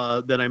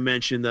that I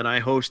mentioned that I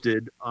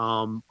hosted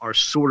are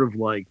sort of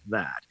like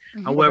that.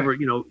 Mm-hmm. However,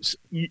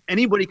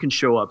 anybody can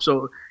show up.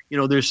 So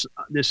there's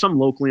some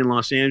locally in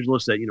Los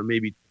Angeles that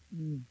maybe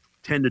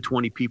 10 to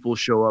 20 people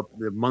show up.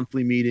 They're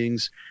monthly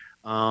meetings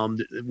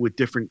with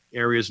different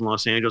areas in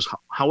Los Angeles.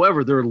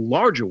 However, there are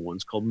larger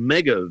ones called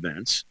mega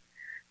events,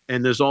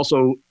 and there's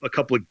also a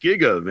couple of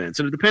giga events,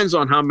 and it depends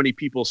on how many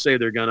people say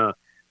they're gonna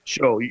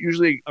show.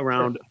 Usually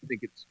around, I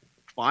think it's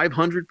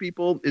 500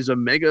 people is a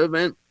mega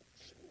event,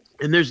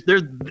 and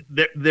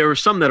there are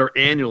some that are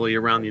annually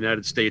around the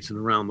United States and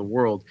around the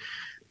world.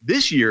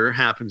 This year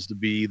happens to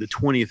be the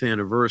 20th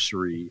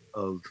anniversary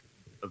of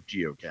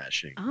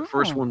geocaching. Oh. The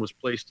first one was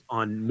placed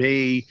on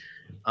May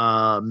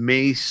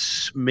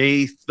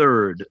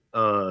 3rd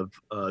of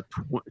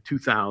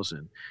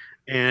 2000,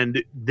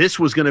 and this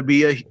was going to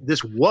be a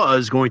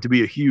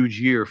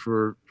huge year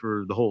for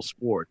the whole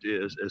sport,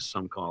 as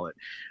some call it,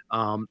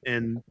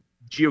 and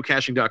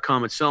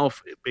geocaching.com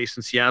itself, based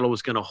in Seattle,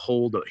 was going to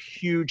hold a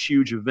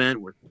huge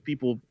event where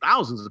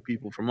thousands of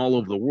people from all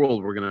over the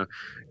world were going to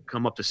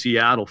come up to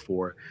Seattle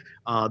for.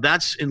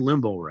 That's in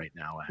limbo right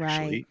now,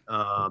 actually,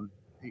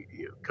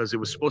 because it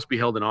was supposed to be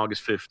held on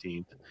August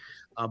 15th.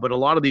 But a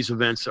lot of these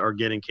events are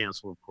getting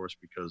canceled, of course,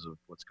 because of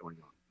what's going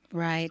on.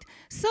 Right.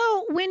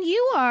 So when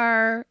you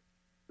are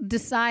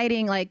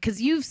deciding,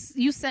 because you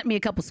sent me a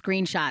couple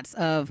screenshots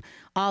of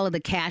all of the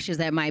caches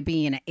that might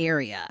be in an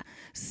area.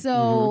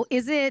 So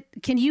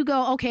can you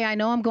go, okay, I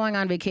know I'm going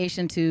on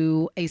vacation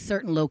to a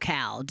certain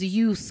locale. Do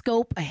you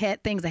scope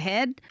things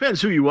ahead?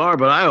 Depends who you are,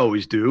 but I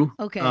always do.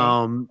 Okay.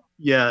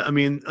 Yeah. I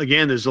mean,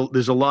 again, there's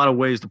a lot of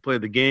ways to play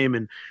the game,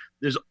 and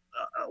there's a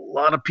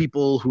lot of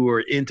people who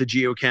are into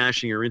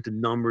geocaching or into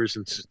numbers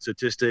and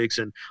statistics,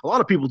 and a lot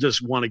of people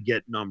just want to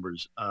get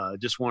numbers,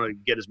 just want to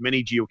get as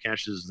many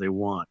geocaches as they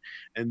want.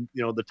 And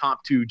the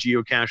top 2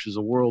 geocaches in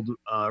the world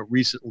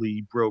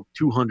recently broke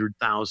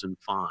 200,000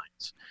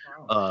 finds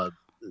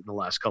in the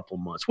last couple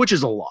of months, which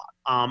is a lot.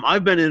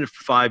 I've been in it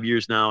for 5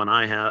 years now, and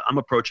I'm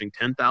approaching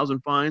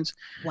 10,000 finds.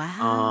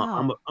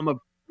 Wow.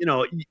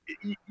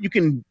 You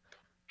can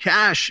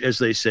cache, as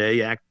they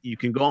say. You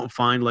can go out and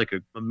find like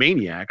a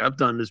maniac. I've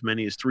done as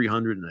many as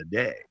 300 in a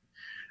day,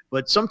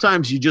 but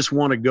sometimes you just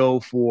want to go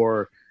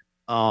for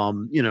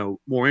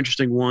more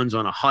interesting ones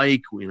on a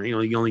hike.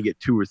 You only get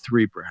 2 or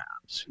 3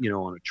 perhaps,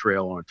 on a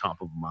trail on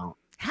top of a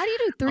mountain. How do you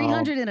do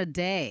 300 in a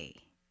day?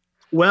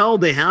 Well,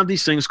 they have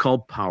these things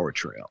called power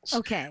trails.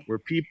 Okay. Where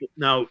people,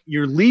 now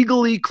you're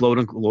legally, quote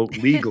unquote,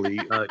 legally,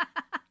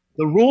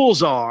 the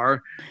rules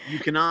are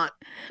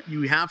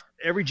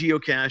every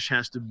geocache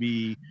has to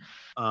be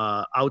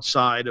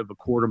outside of a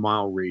 1/4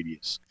 mile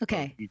radius of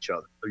each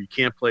other. So you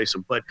can't place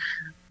them. But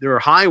there are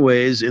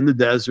highways in the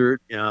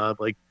desert,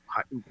 like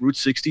Route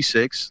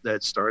 66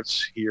 that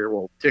starts here,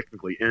 well,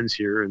 technically ends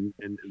here in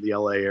the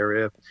LA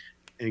area,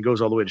 and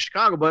goes all the way to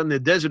Chicago. But in the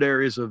desert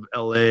areas of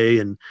LA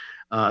and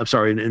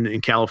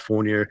in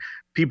California,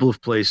 people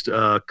have placed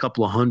a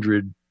couple of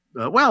hundred.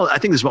 I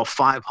think there's about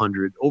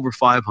 500, over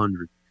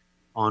 500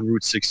 on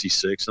Route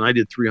 66, and I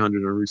did 300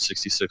 on Route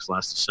 66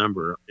 last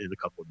December in a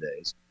couple of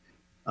days.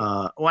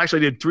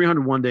 Actually, I did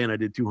 300 one day and I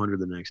did 200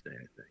 the next day,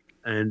 I think.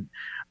 And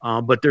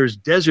but there's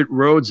desert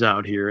roads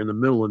out here in the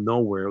middle of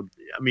nowhere.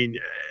 I mean,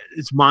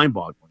 it's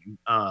mind-boggling.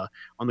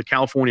 On the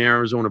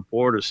California-Arizona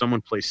border, someone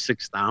placed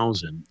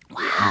 6,000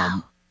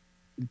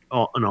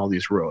 on all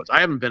these roads. I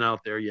haven't been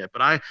out there yet,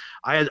 but I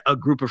had a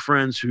group of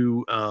friends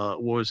who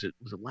was it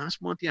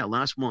last month? Yeah,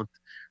 last month.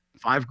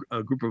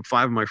 A group of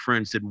 5 of my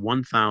friends did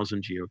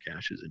 1,000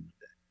 geocaches in a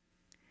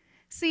day.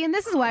 See, and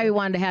this is why we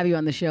wanted to have you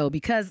on the show,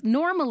 because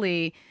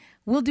normally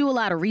we'll do a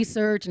lot of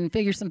research and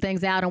figure some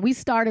things out. And we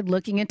started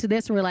looking into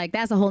this, and we're like,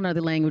 that's a whole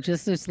nother language.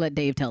 Just let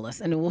Dave tell us,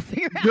 and then we'll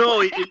figure out.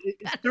 No, it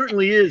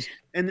certainly is.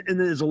 And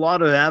there's a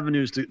lot of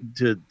avenues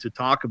to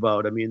talk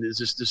about. I mean, there's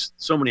just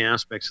so many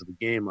aspects of the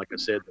game. Like I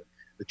said,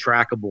 the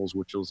trackables,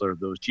 which are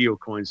those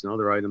geocoins and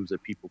other items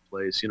that people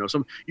place. You know,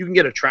 you can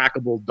get a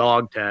trackable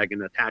dog tag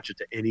and attach it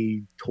to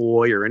any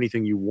toy or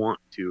anything you want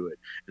to it,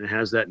 and it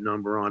has that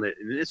number on it,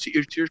 and it's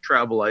your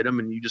travel item,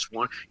 and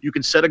you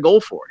can set a goal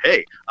for it.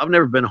 Hey, I've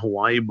never been to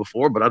Hawaii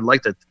before, but I'd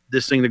like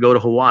this thing to go to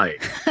Hawaii.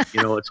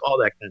 You know, it's all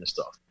that kind of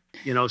stuff.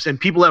 You know, and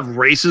people have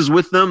races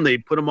with them. They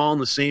put them all in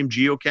the same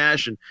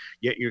geocache, and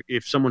yet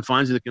if someone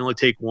finds it, they can only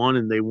take one,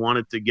 and they want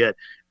it to get.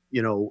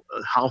 You know,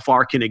 how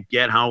far can it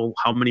get? How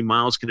many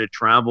miles can it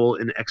travel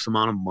in X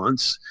amount of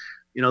months?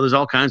 You know, there's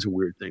all kinds of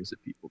weird things that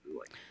people do.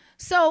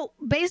 So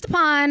based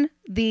upon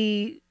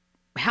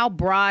how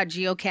broad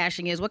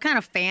geocaching is, what kind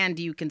of fan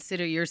do you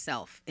consider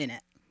yourself in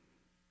it?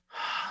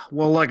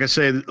 Well, like I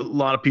say, a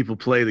lot of people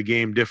play the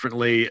game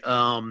differently.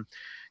 I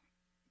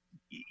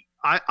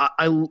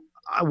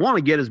want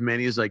to get as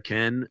many as I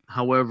can.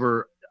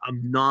 However,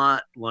 I'm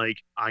not like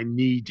I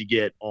need to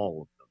get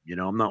all of them. You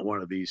know, I'm not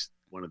one of these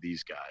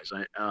guys.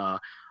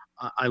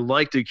 I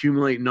like to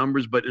accumulate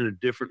numbers, but in a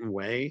different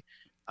way.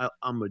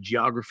 I'm a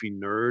geography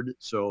nerd,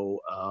 so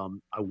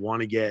I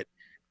want to get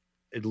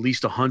at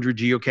least 100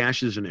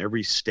 geocaches in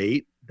every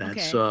state.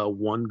 That's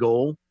one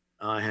goal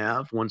I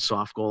have, one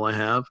soft goal I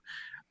have.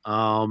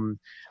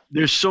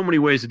 There's so many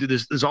ways to do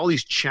this. There's all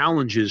these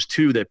challenges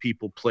too that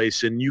people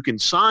place, and you can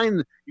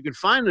find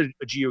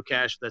a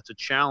geocache that's a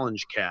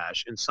challenge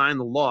cache and sign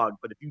the log.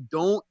 But if you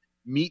don't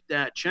meet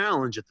that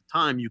challenge at the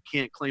time, you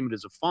can't claim it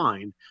as a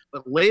find,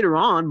 but later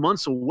on,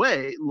 months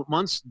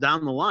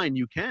down the line,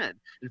 you can.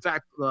 In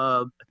fact,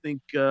 I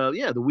think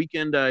the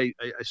weekend I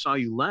saw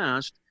you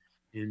last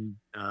in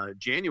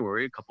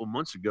January, a couple of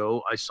months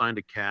ago, I signed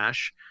a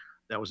cache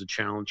that was a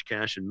challenge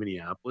cache in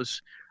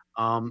Minneapolis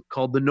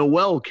called the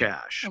Noel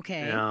cache.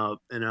 Okay. And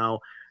now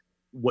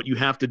what you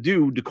have to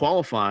do to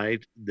qualify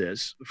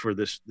for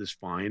this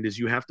find is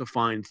you have to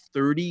find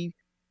 30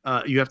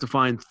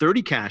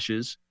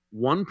 caches,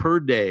 one per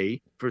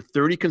day for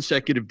 30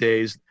 consecutive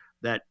days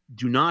that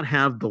do not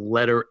have the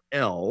letter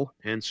L,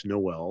 hence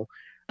Noel,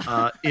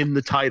 in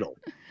the title.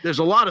 There's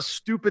a lot of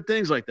stupid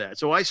things like that.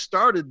 So I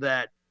started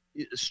that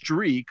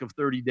streak of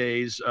 30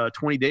 days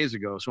 20 days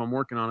ago, so I'm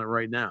working on it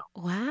right now.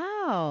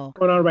 Wow. What's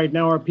going on right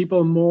now? Are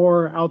people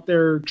more out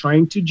there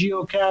trying to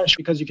geocache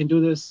because you can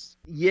do this?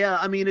 Yeah,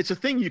 I mean, it's a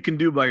thing you can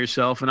do by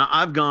yourself, and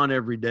I've gone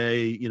every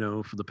day, you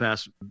know, for the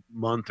past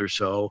month or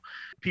so.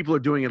 People are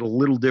doing it a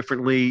little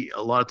differently.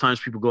 A lot of times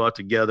people go out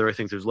together. I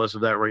think there's less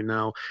of that right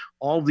now.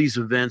 All of these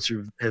events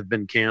have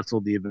been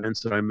canceled. The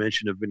events that I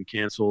mentioned have been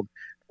canceled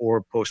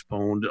or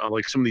postponed.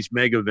 Like some of these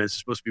mega events, there's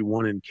supposed to be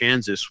one in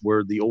Kansas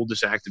where the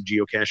oldest active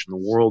geocache in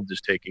the world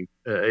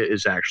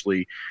is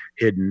actually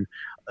hidden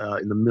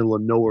in the middle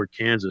of nowhere,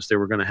 Kansas. They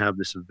were going to have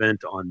this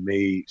event on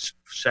May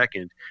 2nd,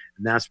 and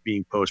that's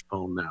being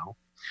postponed now.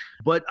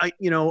 But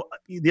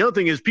the other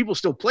thing is people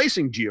still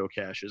placing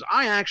geocaches.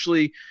 I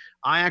actually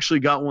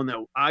got one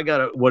that I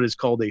got what is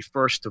called a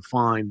first to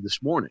find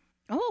this morning.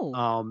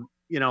 Oh.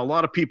 A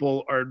lot of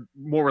people are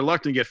more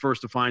reluctant to get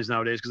first to finds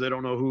nowadays because they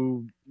don't know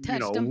who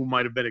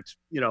might have been,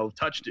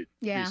 touched it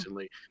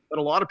recently. But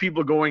a lot of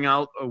people are going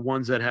out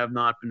ones that have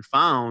not been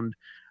found,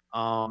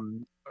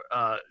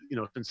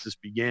 since this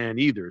began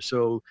either.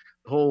 So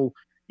the whole,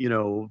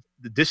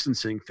 the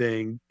distancing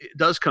thing, it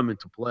does come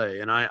into play.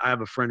 And I have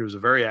a friend who's a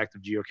very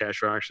active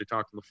geocacher. I actually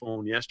talked on the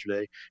phone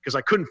yesterday because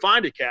I couldn't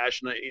find a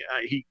cache, and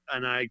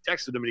I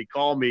texted him and he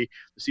called me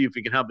to see if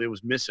he can help. It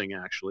was missing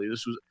actually.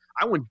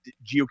 I went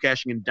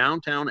geocaching in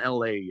downtown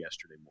LA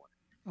yesterday morning.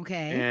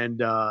 Okay. And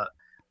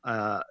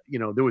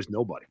there was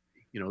nobody.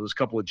 There's a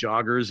couple of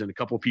joggers and a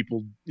couple of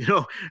people,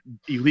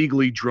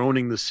 illegally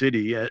droning the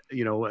city,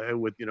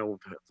 with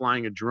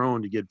flying a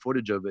drone to get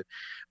footage of it.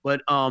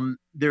 But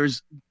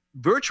there's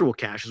virtual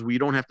caches where you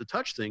don't have to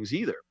touch things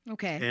either.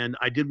 Okay. And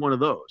I did one of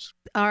those.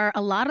 Are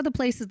a lot of the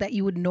places that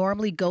you would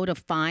normally go to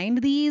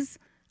find these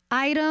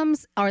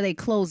items, are they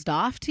closed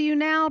off to you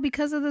now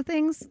because of the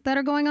things that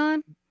are going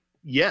on?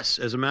 Yes,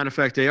 as a matter of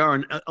fact, they are.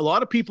 And a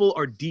lot of people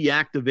are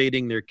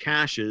deactivating their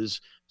caches,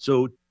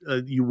 so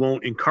you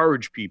won't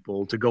encourage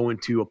people to go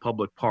into a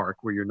public park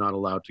where you're not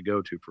allowed to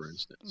go to, for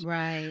instance.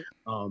 Right.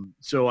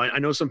 So I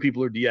know some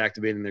people are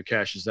deactivating their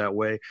caches that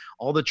way.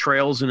 All the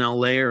trails in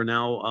LA are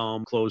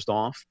now closed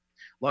off.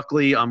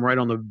 Luckily, I'm right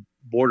on the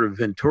border of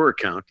Ventura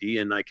County,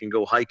 and I can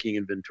go hiking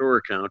in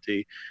Ventura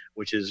County,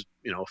 which is,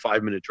 a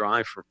 5-minute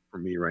drive for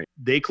me, right?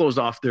 They closed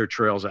off their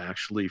trails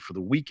actually for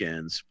the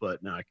weekends,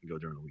 but now I can go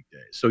during the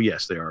weekdays. So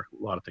yes, they are.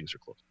 A lot of things are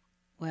closed.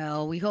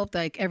 Well, we hope,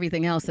 like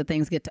everything else, that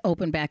things get to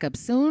open back up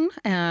soon,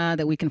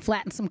 that we can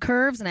flatten some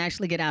curves and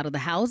actually get out of the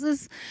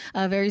houses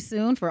very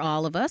soon for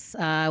all of us.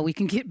 We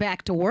can get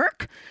back to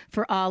work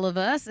for all of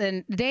us.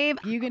 And Dave,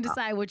 you can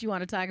decide what you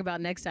want to talk about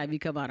next time you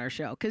come on our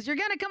show, because you're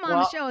going to come on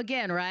the show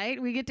again,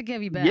 right? We get to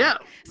give you back. Yeah.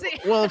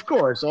 Well, of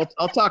course.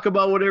 I'll talk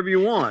about whatever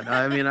you want.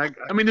 I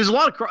mean, there's a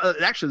lot of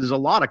there's a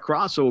lot of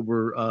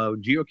crossover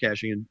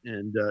geocaching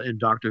and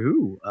Doctor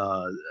Who.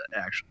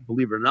 Actually,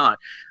 believe it or not,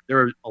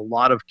 there are a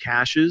lot of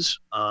caches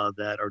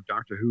that are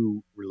Doctor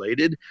Who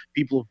related.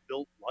 People have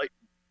built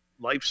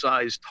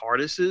life-size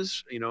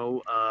TARDISes, and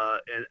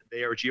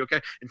they are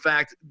geocached. In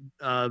fact,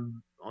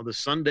 on the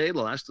Sunday,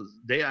 the last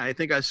day I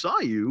think I saw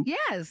you.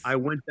 Yes. I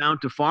went down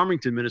to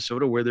Farmington,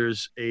 Minnesota, where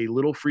there's a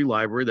little free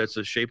library that's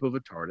the shape of a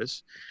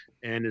TARDIS,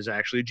 and is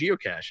actually a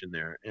geocache in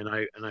there. And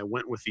I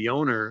went with the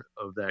owner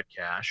of that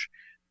cache.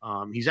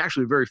 He's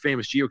actually a very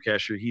famous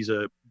geocacher. He's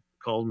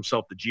called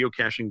himself the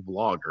geocaching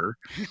vlogger,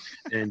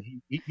 and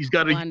he's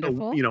got a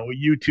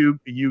YouTube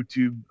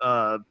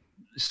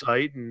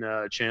site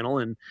and channel,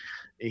 and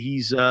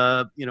he's he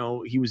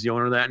was the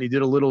owner of that, and he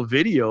did a little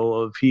video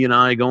of he and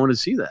I going to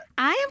see that.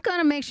 I am going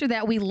to make sure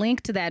that we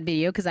link to that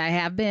video, because I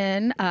have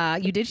been,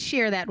 you did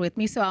share that with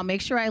me, so I'll make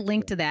sure I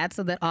link to that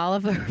so that all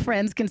of our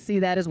friends can see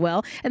that as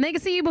well. And they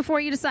can see you before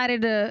you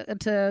decided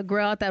to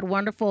grow out that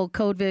wonderful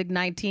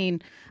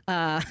COVID-19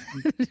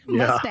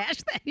 mustache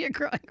that you're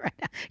growing right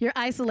now. Your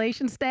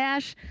isolation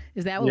stash?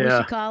 Is that what we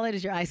should call it?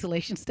 Is your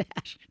isolation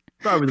stash?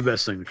 Probably the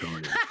best thing to call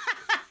it.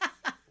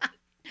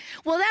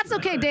 Well, that's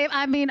okay, Dave.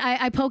 I mean,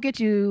 I poke at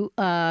you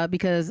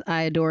because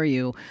I adore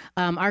you.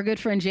 Our good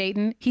friend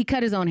Jayden, he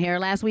cut his own hair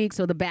last week,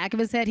 so the back of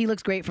his head, he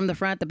looks great from the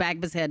front. The back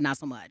of his head, not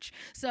so much.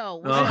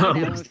 So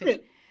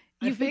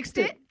you fixed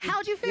it?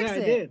 How'd you fix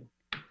it? I did.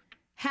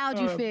 How'd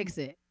you fix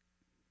it?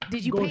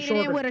 Did you paint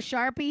it in with a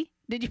Sharpie?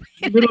 Did you?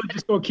 Literally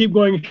just keep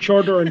going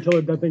shorter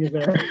until that thing is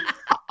there.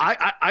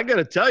 I got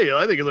to tell you,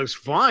 I think it looks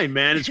fine,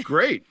 man. It's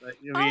great.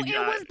 It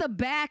was the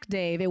back,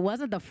 Dave. It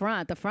wasn't the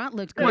front. The front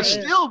looks great.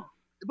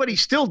 But he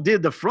still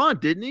did the front,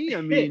 didn't he?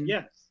 I mean,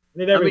 yes.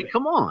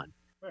 Come on.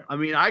 I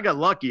mean, I got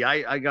lucky.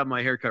 I got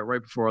my haircut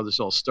right before all this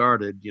all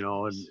started,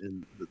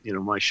 and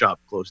my shop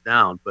closed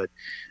down. But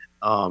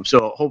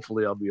so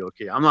hopefully I'll be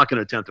okay. I'm not going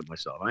to attempt it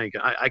myself.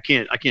 I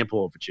can't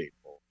pull off a chain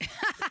pole.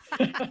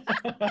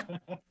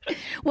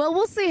 Well,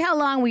 we'll see how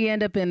long we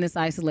end up in this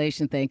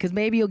isolation thing, because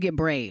maybe you'll get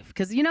brave.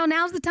 Because,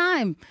 now's the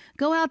time.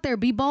 Go out there.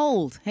 Be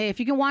bold. Hey, if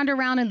you can wander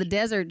around in the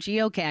desert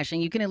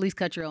geocaching, you can at least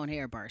cut your own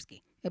hair,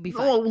 Barsky. It'll be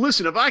fine. Oh,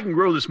 listen, if I can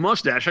grow this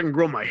mustache, I can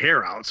grow my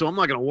hair out, so I'm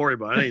not going to worry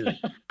about anything.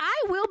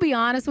 I will be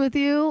honest with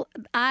you,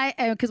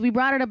 because we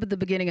brought it up at the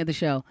beginning of the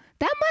show.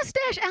 That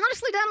mustache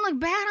honestly doesn't look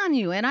bad on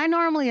you, and I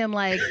normally am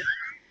like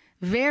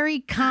very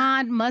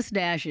conned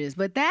mustaches,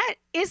 but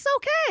it's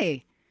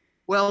okay.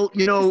 Well,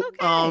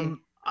 okay.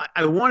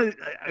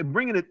 I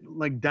bringing it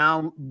like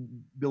down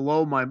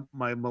below my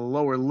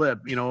lower lip.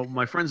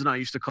 My friends and I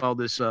used to call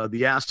this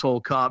the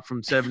asshole cop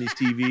from 70s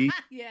TV.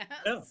 Yes.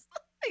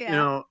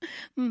 Yeah.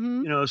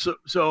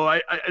 So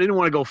I didn't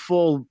want to go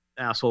full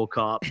asshole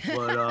cop,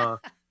 but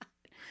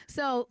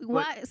So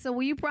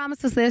will you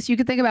promise us this? You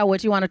can think about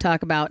what you want to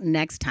talk about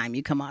next time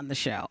you come on the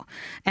show.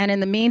 And in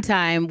the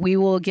meantime, we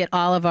will get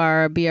all of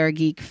our BR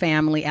Geek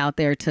family out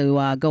there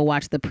to go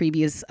watch the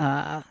previous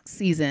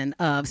season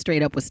of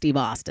Straight Up with Steve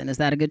Austin. Is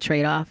that a good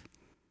trade-off?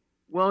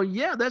 Well,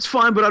 yeah, that's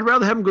fine, but I'd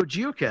rather have them go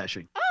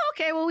geocaching. Oh,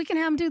 okay. Well, we can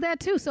have them do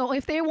that too. So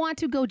if they want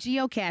to go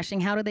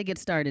geocaching, how do they get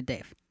started,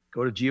 Dave?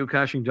 Go to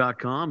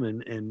geocaching.com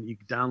and you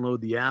can download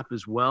the app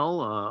as well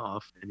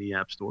off any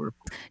app store.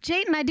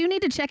 Jayden, I do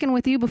need to check in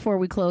with you before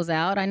we close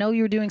out. I know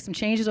you were doing some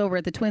changes over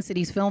at the Twin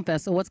Cities Film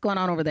Fest. So what's going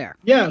on over there?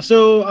 Yeah,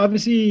 so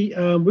obviously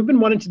we've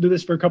been wanting to do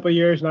this for a couple of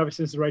years, and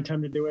obviously this is the right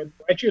time to do it.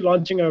 We're actually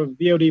launching a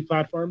VOD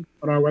platform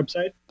on our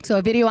website. So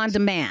a video on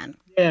demand.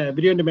 Yeah,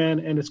 video on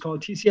demand, and it's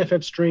called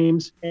TCFF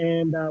Streams.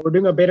 And we're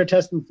doing a beta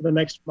testing for the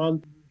next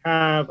month.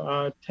 Have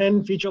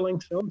 10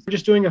 feature-length films. We're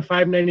just doing a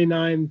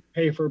 $5.99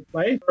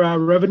 pay-for-play for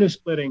revenue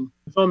splitting.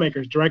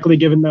 Filmmakers, directly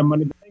giving them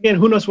money. Again,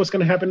 who knows what's going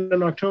to happen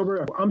in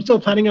October. I'm still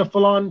planning a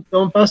full-on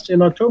film fest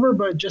in October,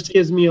 but it just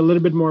gives me a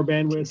little bit more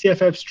bandwidth.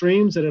 CFF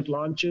Streams, and it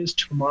launches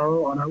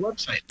tomorrow on our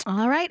website.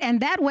 All right, and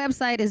that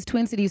website is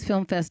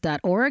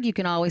twincitiesfilmfest.org. You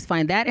can always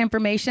find that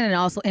information and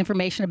also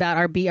information about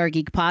our BR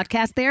Geek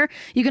podcast there.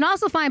 You can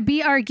also find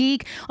BR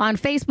Geek on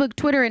Facebook,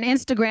 Twitter, and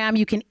Instagram.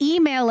 You can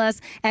email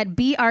us at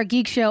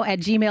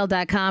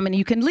brgeekshow@gmail.com, and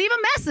you can leave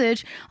a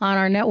message on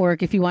our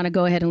network if you want to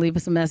go ahead and leave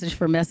us a message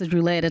for Message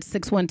Roulette at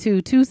 612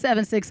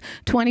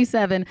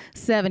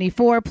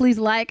 212-276-2774. Please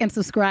like and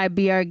subscribe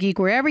BR Geek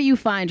wherever you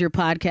find your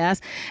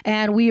podcast.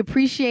 And we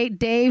appreciate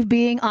Dave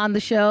being on the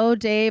show.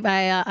 Dave,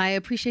 I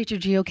appreciate your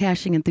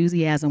geocaching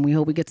enthusiasm. We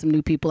hope we get some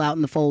new people out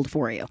in the fold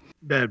for you.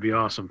 That'd be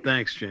awesome.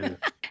 Thanks, Jen.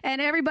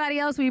 And everybody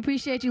else, we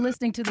appreciate you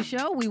listening to the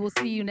show. We will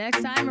see you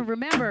next time. And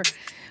remember,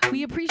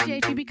 we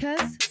appreciate you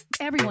because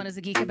everyone is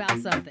a geek about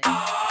something.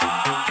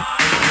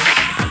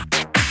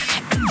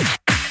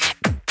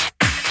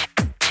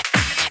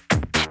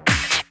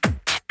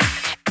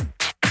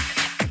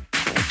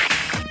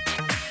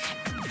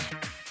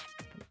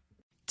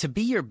 To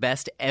be your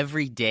best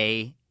every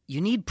day,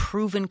 you need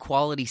proven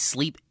quality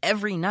sleep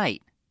every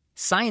night.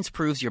 Science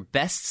proves your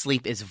best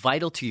sleep is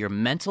vital to your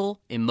mental,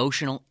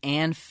 emotional,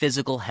 and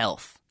physical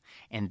health.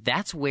 And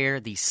that's where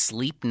the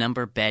Sleep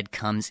Number bed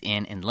comes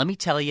in. And let me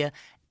tell you,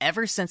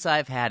 ever since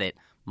I've had it,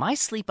 my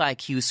sleep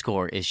IQ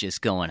score is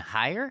just going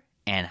higher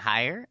and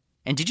higher.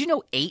 And did you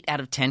know 8 out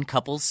of 10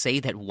 couples say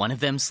that one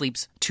of them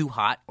sleeps too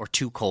hot or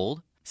too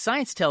cold?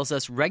 Science tells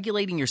us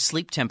regulating your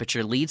sleep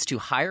temperature leads to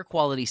higher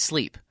quality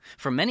sleep.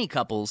 For many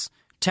couples,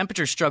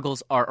 temperature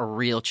struggles are a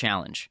real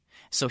challenge.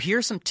 So here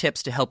are some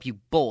tips to help you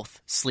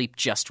both sleep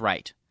just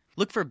right.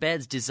 Look for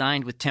beds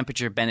designed with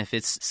temperature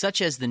benefits such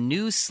as the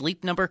new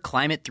Sleep Number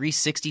Climate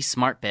 360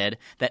 Smart Bed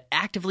that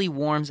actively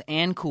warms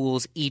and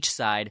cools each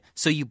side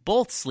so you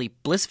both sleep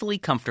blissfully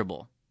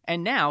comfortable.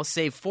 And now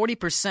save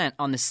 40%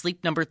 on the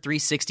Sleep Number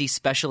 360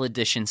 Special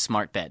Edition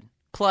Smart Bed.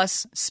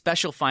 Plus,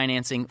 special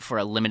financing for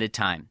a limited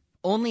time.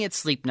 Only at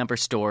Sleep Number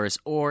stores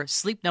or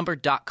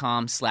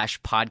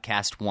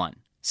sleepnumber.com/podcast1.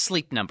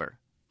 Sleep Number,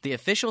 the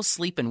official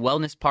sleep and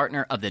wellness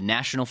partner of the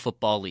National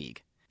Football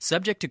League.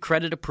 Subject to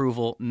credit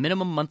approval,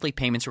 minimum monthly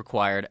payments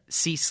required.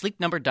 See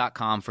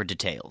sleepnumber.com for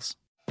details.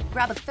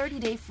 Grab a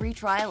 30-day free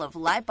trial of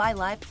Live by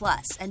Live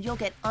Plus, and you'll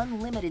get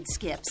unlimited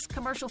skips,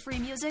 commercial-free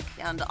music,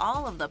 and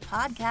all of the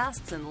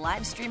podcasts and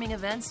live streaming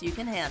events you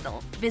can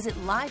handle. Visit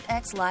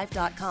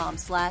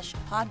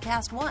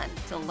livexlive.com/podcast1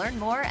 to learn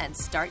more and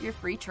start your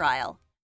free trial.